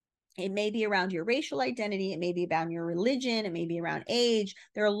it may be around your racial identity. It may be about your religion. It may be around age.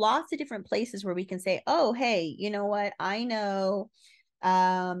 There are lots of different places where we can say, oh, hey, you know what? I know,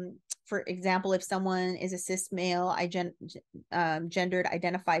 for example, if someone is a cis male gendered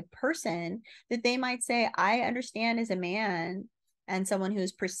identified person, that they might say, I understand as a man and someone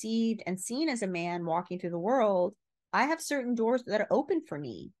who's perceived and seen as a man walking through the world, I have certain doors that are open for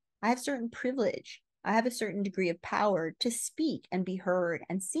me. I have certain privilege I have a certain degree of power to speak and be heard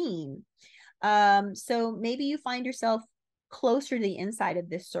and seen. So maybe you find yourself closer to the inside of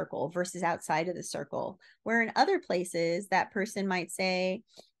this circle versus outside of the circle, where in other places that person might say,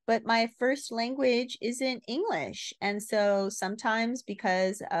 but my first language isn't English. And so sometimes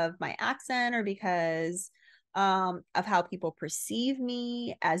because of my accent or because of how people perceive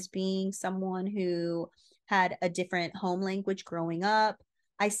me as being someone who had a different home language growing up,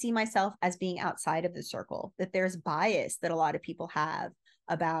 I see myself as being outside of the circle, that there's bias that a lot of people have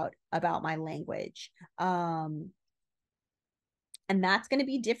about my language. And that's going to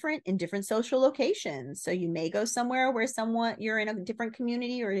be different in different social locations. So you may go somewhere where you're in a different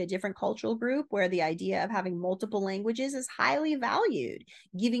community or in a different cultural group where the idea of having multiple languages is highly valued,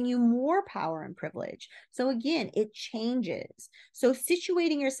 giving you more power and privilege. So again, it changes. So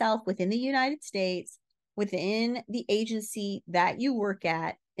situating yourself within the United States, within the agency that you work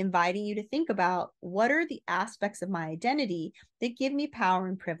at, inviting you to think about what are the aspects of my identity that give me power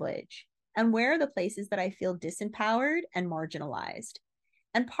and privilege, and where are the places that I feel disempowered and marginalized.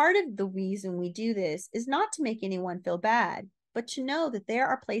 And part of the reason we do this is not to make anyone feel bad, but to know that there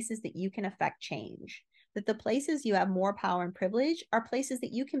are places that you can affect change, that the places you have more power and privilege are places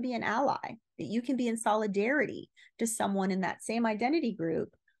that you can be an ally, that you can be in solidarity to someone in that same identity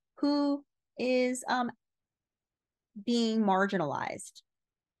group who is being marginalized,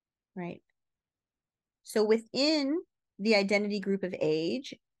 right? So within the identity group of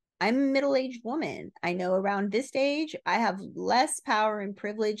age, I'm a middle-aged woman. I know around this age, I have less power and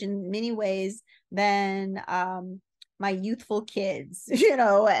privilege in many ways than my youthful kids,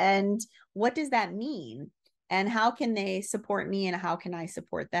 and what does that mean? And how can they support me and how can I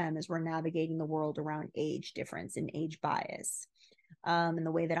support them as we're navigating the world around age difference and age bias, and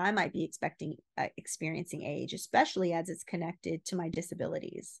the way that I might be experiencing age, especially as it's connected to my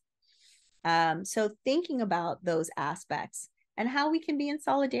disabilities. So thinking about those aspects and how we can be in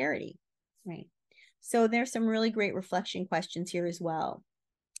solidarity, right? So there's some really great reflection questions here as well.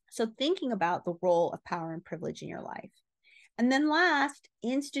 So thinking about the role of power and privilege in your life. And then last,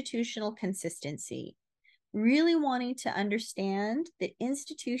 institutional consistency. Really wanting to understand that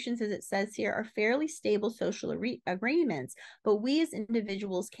institutions, as it says here, are fairly stable social agreements, but we as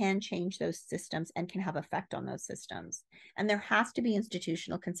individuals can change those systems and can have effect on those systems. And there has to be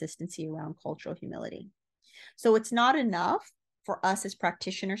institutional consistency around cultural humility. So it's not enough for us as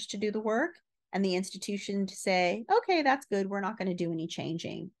practitioners to do the work and the institution to say, okay, that's good, we're not going to do any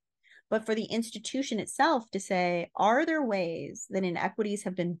changing. But for the institution itself to say, are there ways that inequities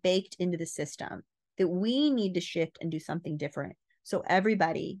have been baked into the system that we need to shift and do something different? So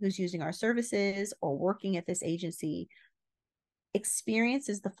everybody who's using our services or working at this agency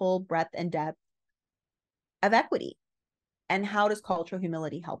experiences the full breadth and depth of equity. And how does cultural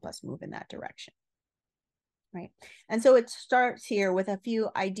humility help us move in that direction? Right. And so it starts here with a few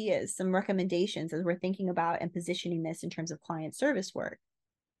ideas, some recommendations as we're thinking about and positioning this in terms of client service work.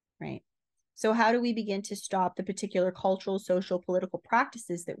 Right. So how do we begin to stop the particular cultural, social, political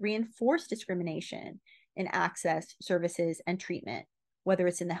practices that reinforce discrimination in access, services, and treatment, whether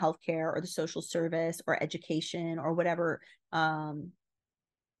it's in the healthcare or the social service or education or whatever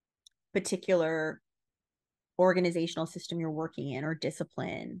particular organizational system you're working in or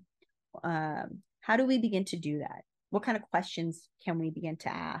discipline? How do we begin to do that? What kind of questions can we begin to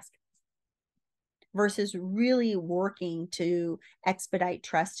ask? Versus really working to expedite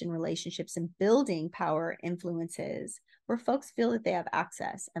trust in relationships and building power influences where folks feel that they have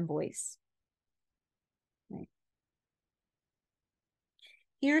access and voice. Right.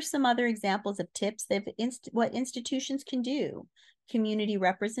 Here are some other examples of tips that what institutions can do. Community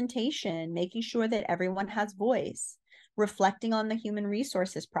representation, making sure that everyone has voice. Reflecting on the human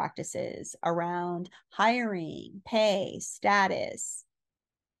resources practices around hiring, pay, status,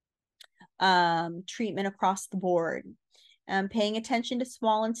 treatment across the board. Paying attention to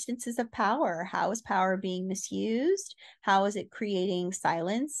small instances of power. How is power being misused? How is it creating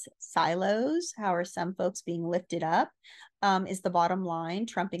silence, silos? How are some folks being lifted up? Is the bottom line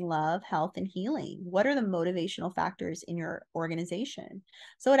trumping love, health, and healing? What are the motivational factors in your organization?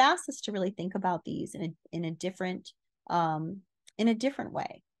 So it asks us to really think about these in a different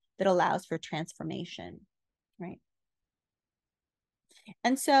way that allows for transformation, right?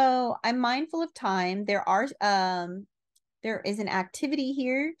 And so I'm mindful of time. There is an activity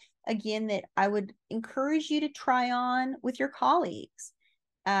here, again, that I would encourage you to try on with your colleagues,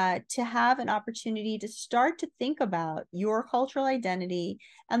 to have an opportunity to start to think about your cultural identity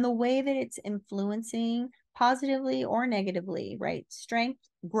and the way that it's influencing positively or negatively, right? Strength,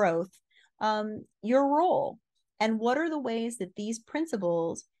 growth, your role. And what are the ways that these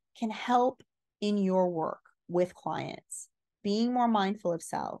principles can help in your work with clients, being more mindful of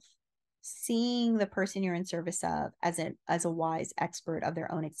self, seeing the person you're in service of as a wise expert of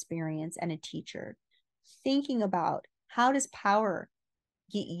their own experience and a teacher, thinking about how does power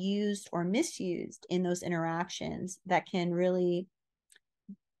get used or misused in those interactions that can really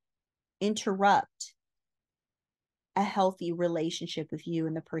interrupt a healthy relationship with you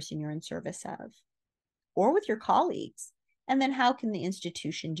and the person you're in service of, or with your colleagues. And then how can the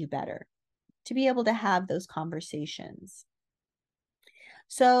institution do better to be able to have those conversations?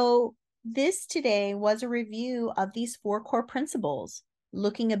 So this today was a review of these 4 core principles,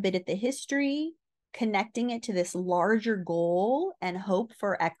 looking a bit at the history, connecting it to this larger goal and hope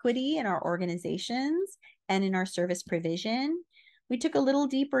for equity in our organizations and in our service provision. We took a little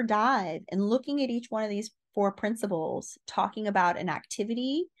deeper dive and looking at each one of these 4 principles, talking about an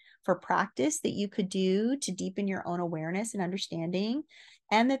activity for practice that you could do to deepen your own awareness and understanding,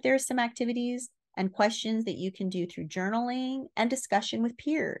 and that there's some activities and questions that you can do through journaling and discussion with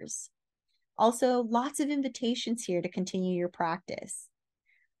peers. Also, lots of invitations here to continue your practice.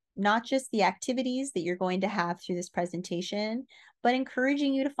 Not just the activities that you're going to have through this presentation, but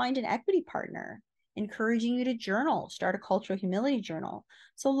encouraging you to find an equity partner, encouraging you to journal, start a cultural humility journal.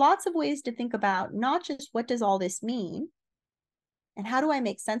 So lots of ways to think about not just what does all this mean, and how do I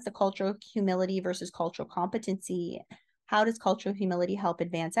make sense of cultural humility versus cultural competency? How does cultural humility help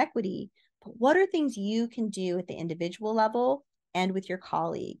advance equity? But what are things you can do at the individual level and with your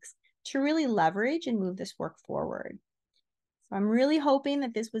colleagues to really leverage and move this work forward? So I'm really hoping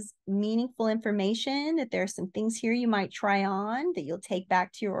that this was meaningful information, that there are some things here you might try on that you'll take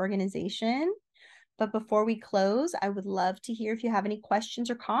back to your organization. But before we close, I would love to hear if you have any questions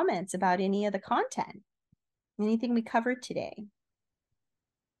or comments about any of the content, anything we covered today.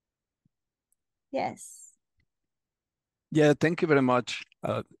 Yes. Yeah, thank you very much.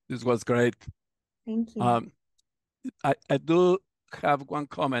 This was great. Thank you. I do have one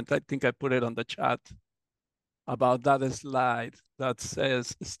comment. I think I put it on the chat about that slide that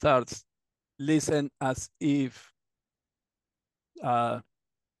says, starts, listen as if, as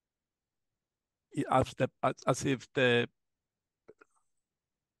if the.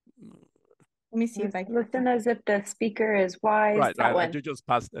 Let me see if I can listen as if the speaker is wise. Right, that right. one. You just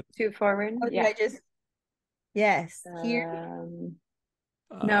passed it. Too forward. Oh, yeah. I just. Yes. Here.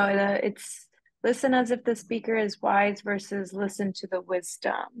 No, it's listen as if the speaker is wise versus listen to the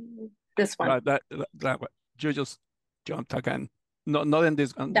wisdom. This one. Right. That you just jumped again. No, not in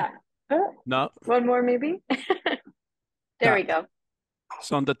this one. That. No. One more, maybe. There we go.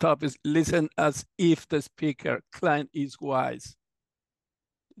 So on the top is listen as if the speaker client is wise.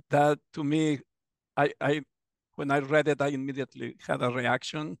 That to me, I when I read it, I immediately had a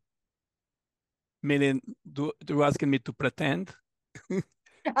reaction. Meaning, you're asking me to pretend,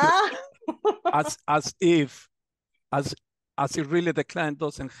 as if really the client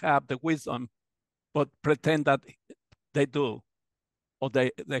doesn't have the wisdom, but pretend that they do, or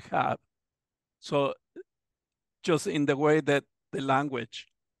they have. So just in the way that the language,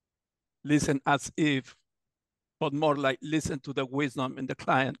 listen as if, but more like listen to the wisdom in the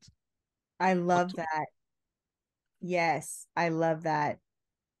client. I love that. Yes, I love that.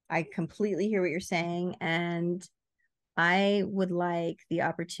 I completely hear what you're saying. And I would like the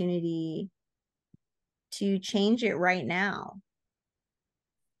opportunity to change it right now,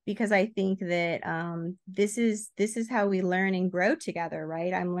 because I think that this is how we learn and grow together,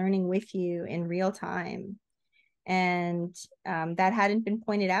 right? I'm learning with you in real time. And that hadn't been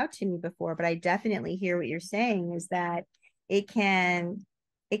pointed out to me before, but I definitely hear what you're saying, is that it can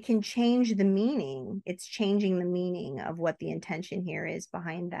change the meaning. It's changing the meaning of what the intention here is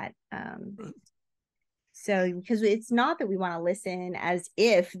behind that. So, because it's not that we want to listen as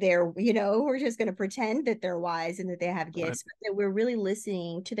if they're, we're just going to pretend that they're wise and that they have gifts, but that we're really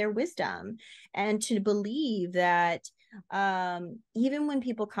listening to their wisdom, and to believe that even when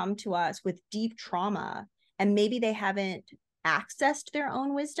people come to us with deep trauma and maybe they haven't accessed their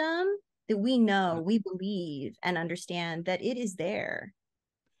own wisdom, that we know, we believe and understand that it is there.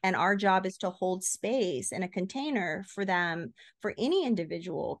 And our job is to hold space and a container for them, for any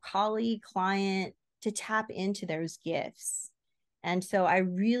individual, colleague, client, to tap into those gifts. And so I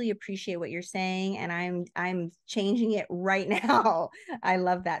really appreciate what you're saying, and I'm changing it right now. I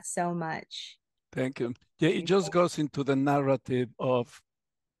love that so much. Thank you. Yeah, it just goes into the narrative of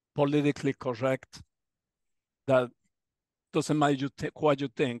politically correct, that doesn't matter what you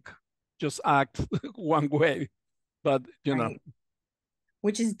think, just act one way. But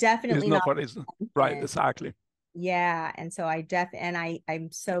which is definitely not what is right. Exactly. Yeah, and so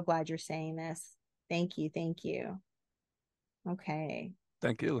I'm so glad you're saying this. Thank you. Okay.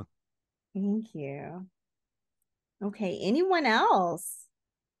 Thank you. Thank you. Okay, anyone else?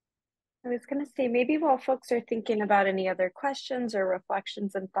 I was going to say, maybe while folks are thinking about any other questions or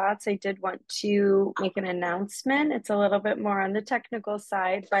reflections and thoughts, I did want to make an announcement. It's a little bit more on the technical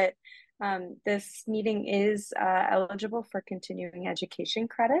side, but this meeting is eligible for continuing education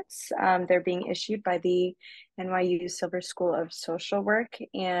credits. They're being issued by the NYU Silver School of Social Work,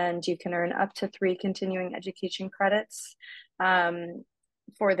 and you can earn up to 3 continuing education credits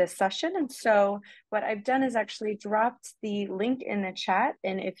for this session. And so what I've done is actually dropped the link in the chat.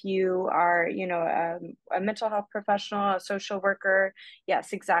 And if you are, a mental health professional, a social worker,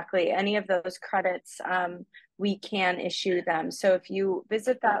 yes, exactly, any of those credits, we can issue them. So if you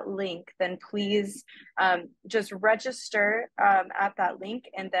visit that link, then please just register at that link,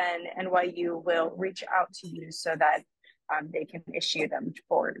 and then NYU will reach out to you so that they can issue them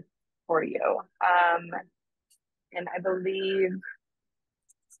for you. And I believe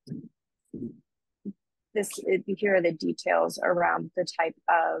here are the details around the type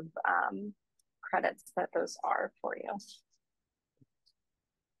of credits that those are for you.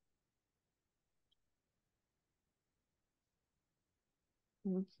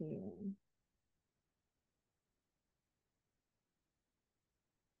 Thank you.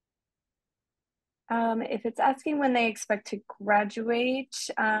 If it's asking when they expect to graduate,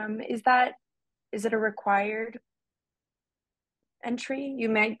 is it a required entry? You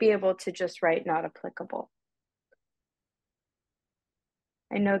might be able to just write not applicable.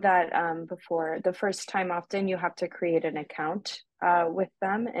 I know that before the first time, often you have to create an account with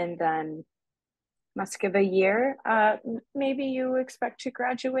them, and then must give a year. Maybe you expect to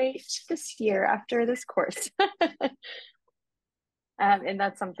graduate this year after this course. And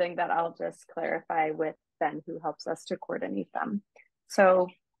that's something that I'll just clarify with Ben, who helps us to coordinate them. So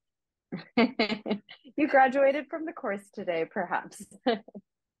you graduated from the course today, perhaps.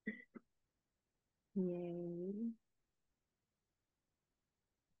 Yay.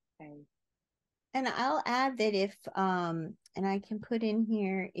 Okay. And I'll add that if, and I can put in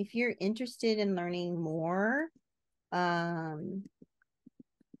here, if you're interested in learning more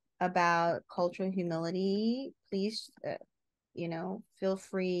about cultural humility, please, feel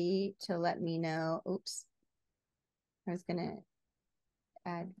free to let me know. Oops. I was going to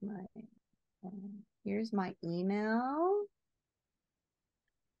add my, here's my email.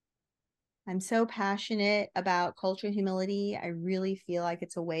 I'm so passionate about cultural humility. I really feel like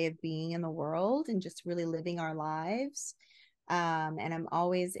it's a way of being in the world and just really living our lives. And I'm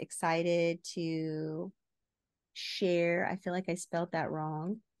always excited to share. I feel like I spelled that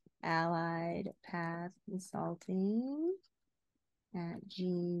wrong. Allied Path Consulting at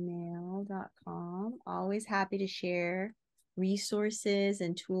gmail.com. Always happy to share resources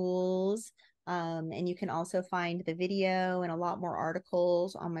and tools. And you can also find the video and a lot more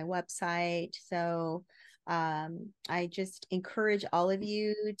articles on my website. So I just encourage all of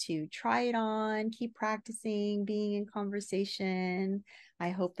you to try it on, keep practicing, being in conversation. I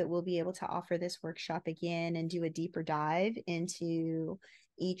hope that we'll be able to offer this workshop again and do a deeper dive into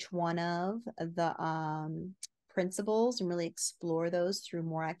each one of the principles and really explore those through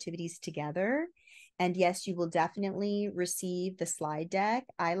more activities together. And yes, you will definitely receive the slide deck.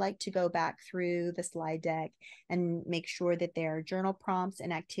 I like to go back through the slide deck and make sure that there are journal prompts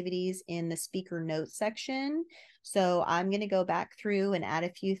and activities in the speaker notes section. So I'm going to go back through and add a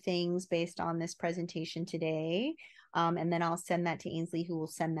few things based on this presentation today. And then I'll send that to Ainsley, who will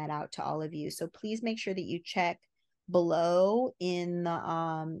send that out to all of you. So please make sure that you check below in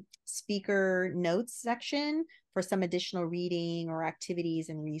the speaker notes section for some additional reading or activities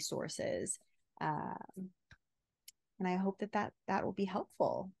and resources. And I hope that will be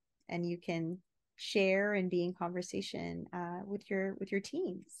helpful, and you can share and be in conversation with your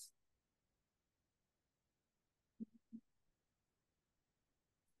teams.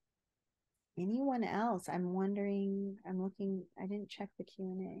 Anyone else? I'm wondering, I'm looking, I didn't check the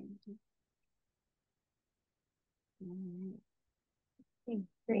Q&A. Okay,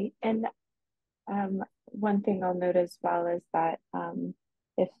 great. And one thing I'll note as well is that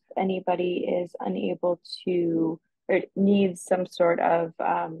if anybody is unable to or needs some sort of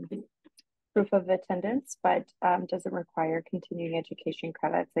proof of attendance, but doesn't require continuing education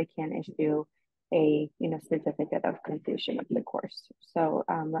credits, they can issue a certificate of completion of the course. So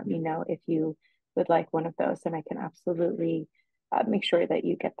let me know if you would like one of those, and I can absolutely make sure that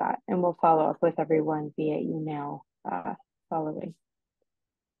you get that. And we'll follow up with everyone via email following.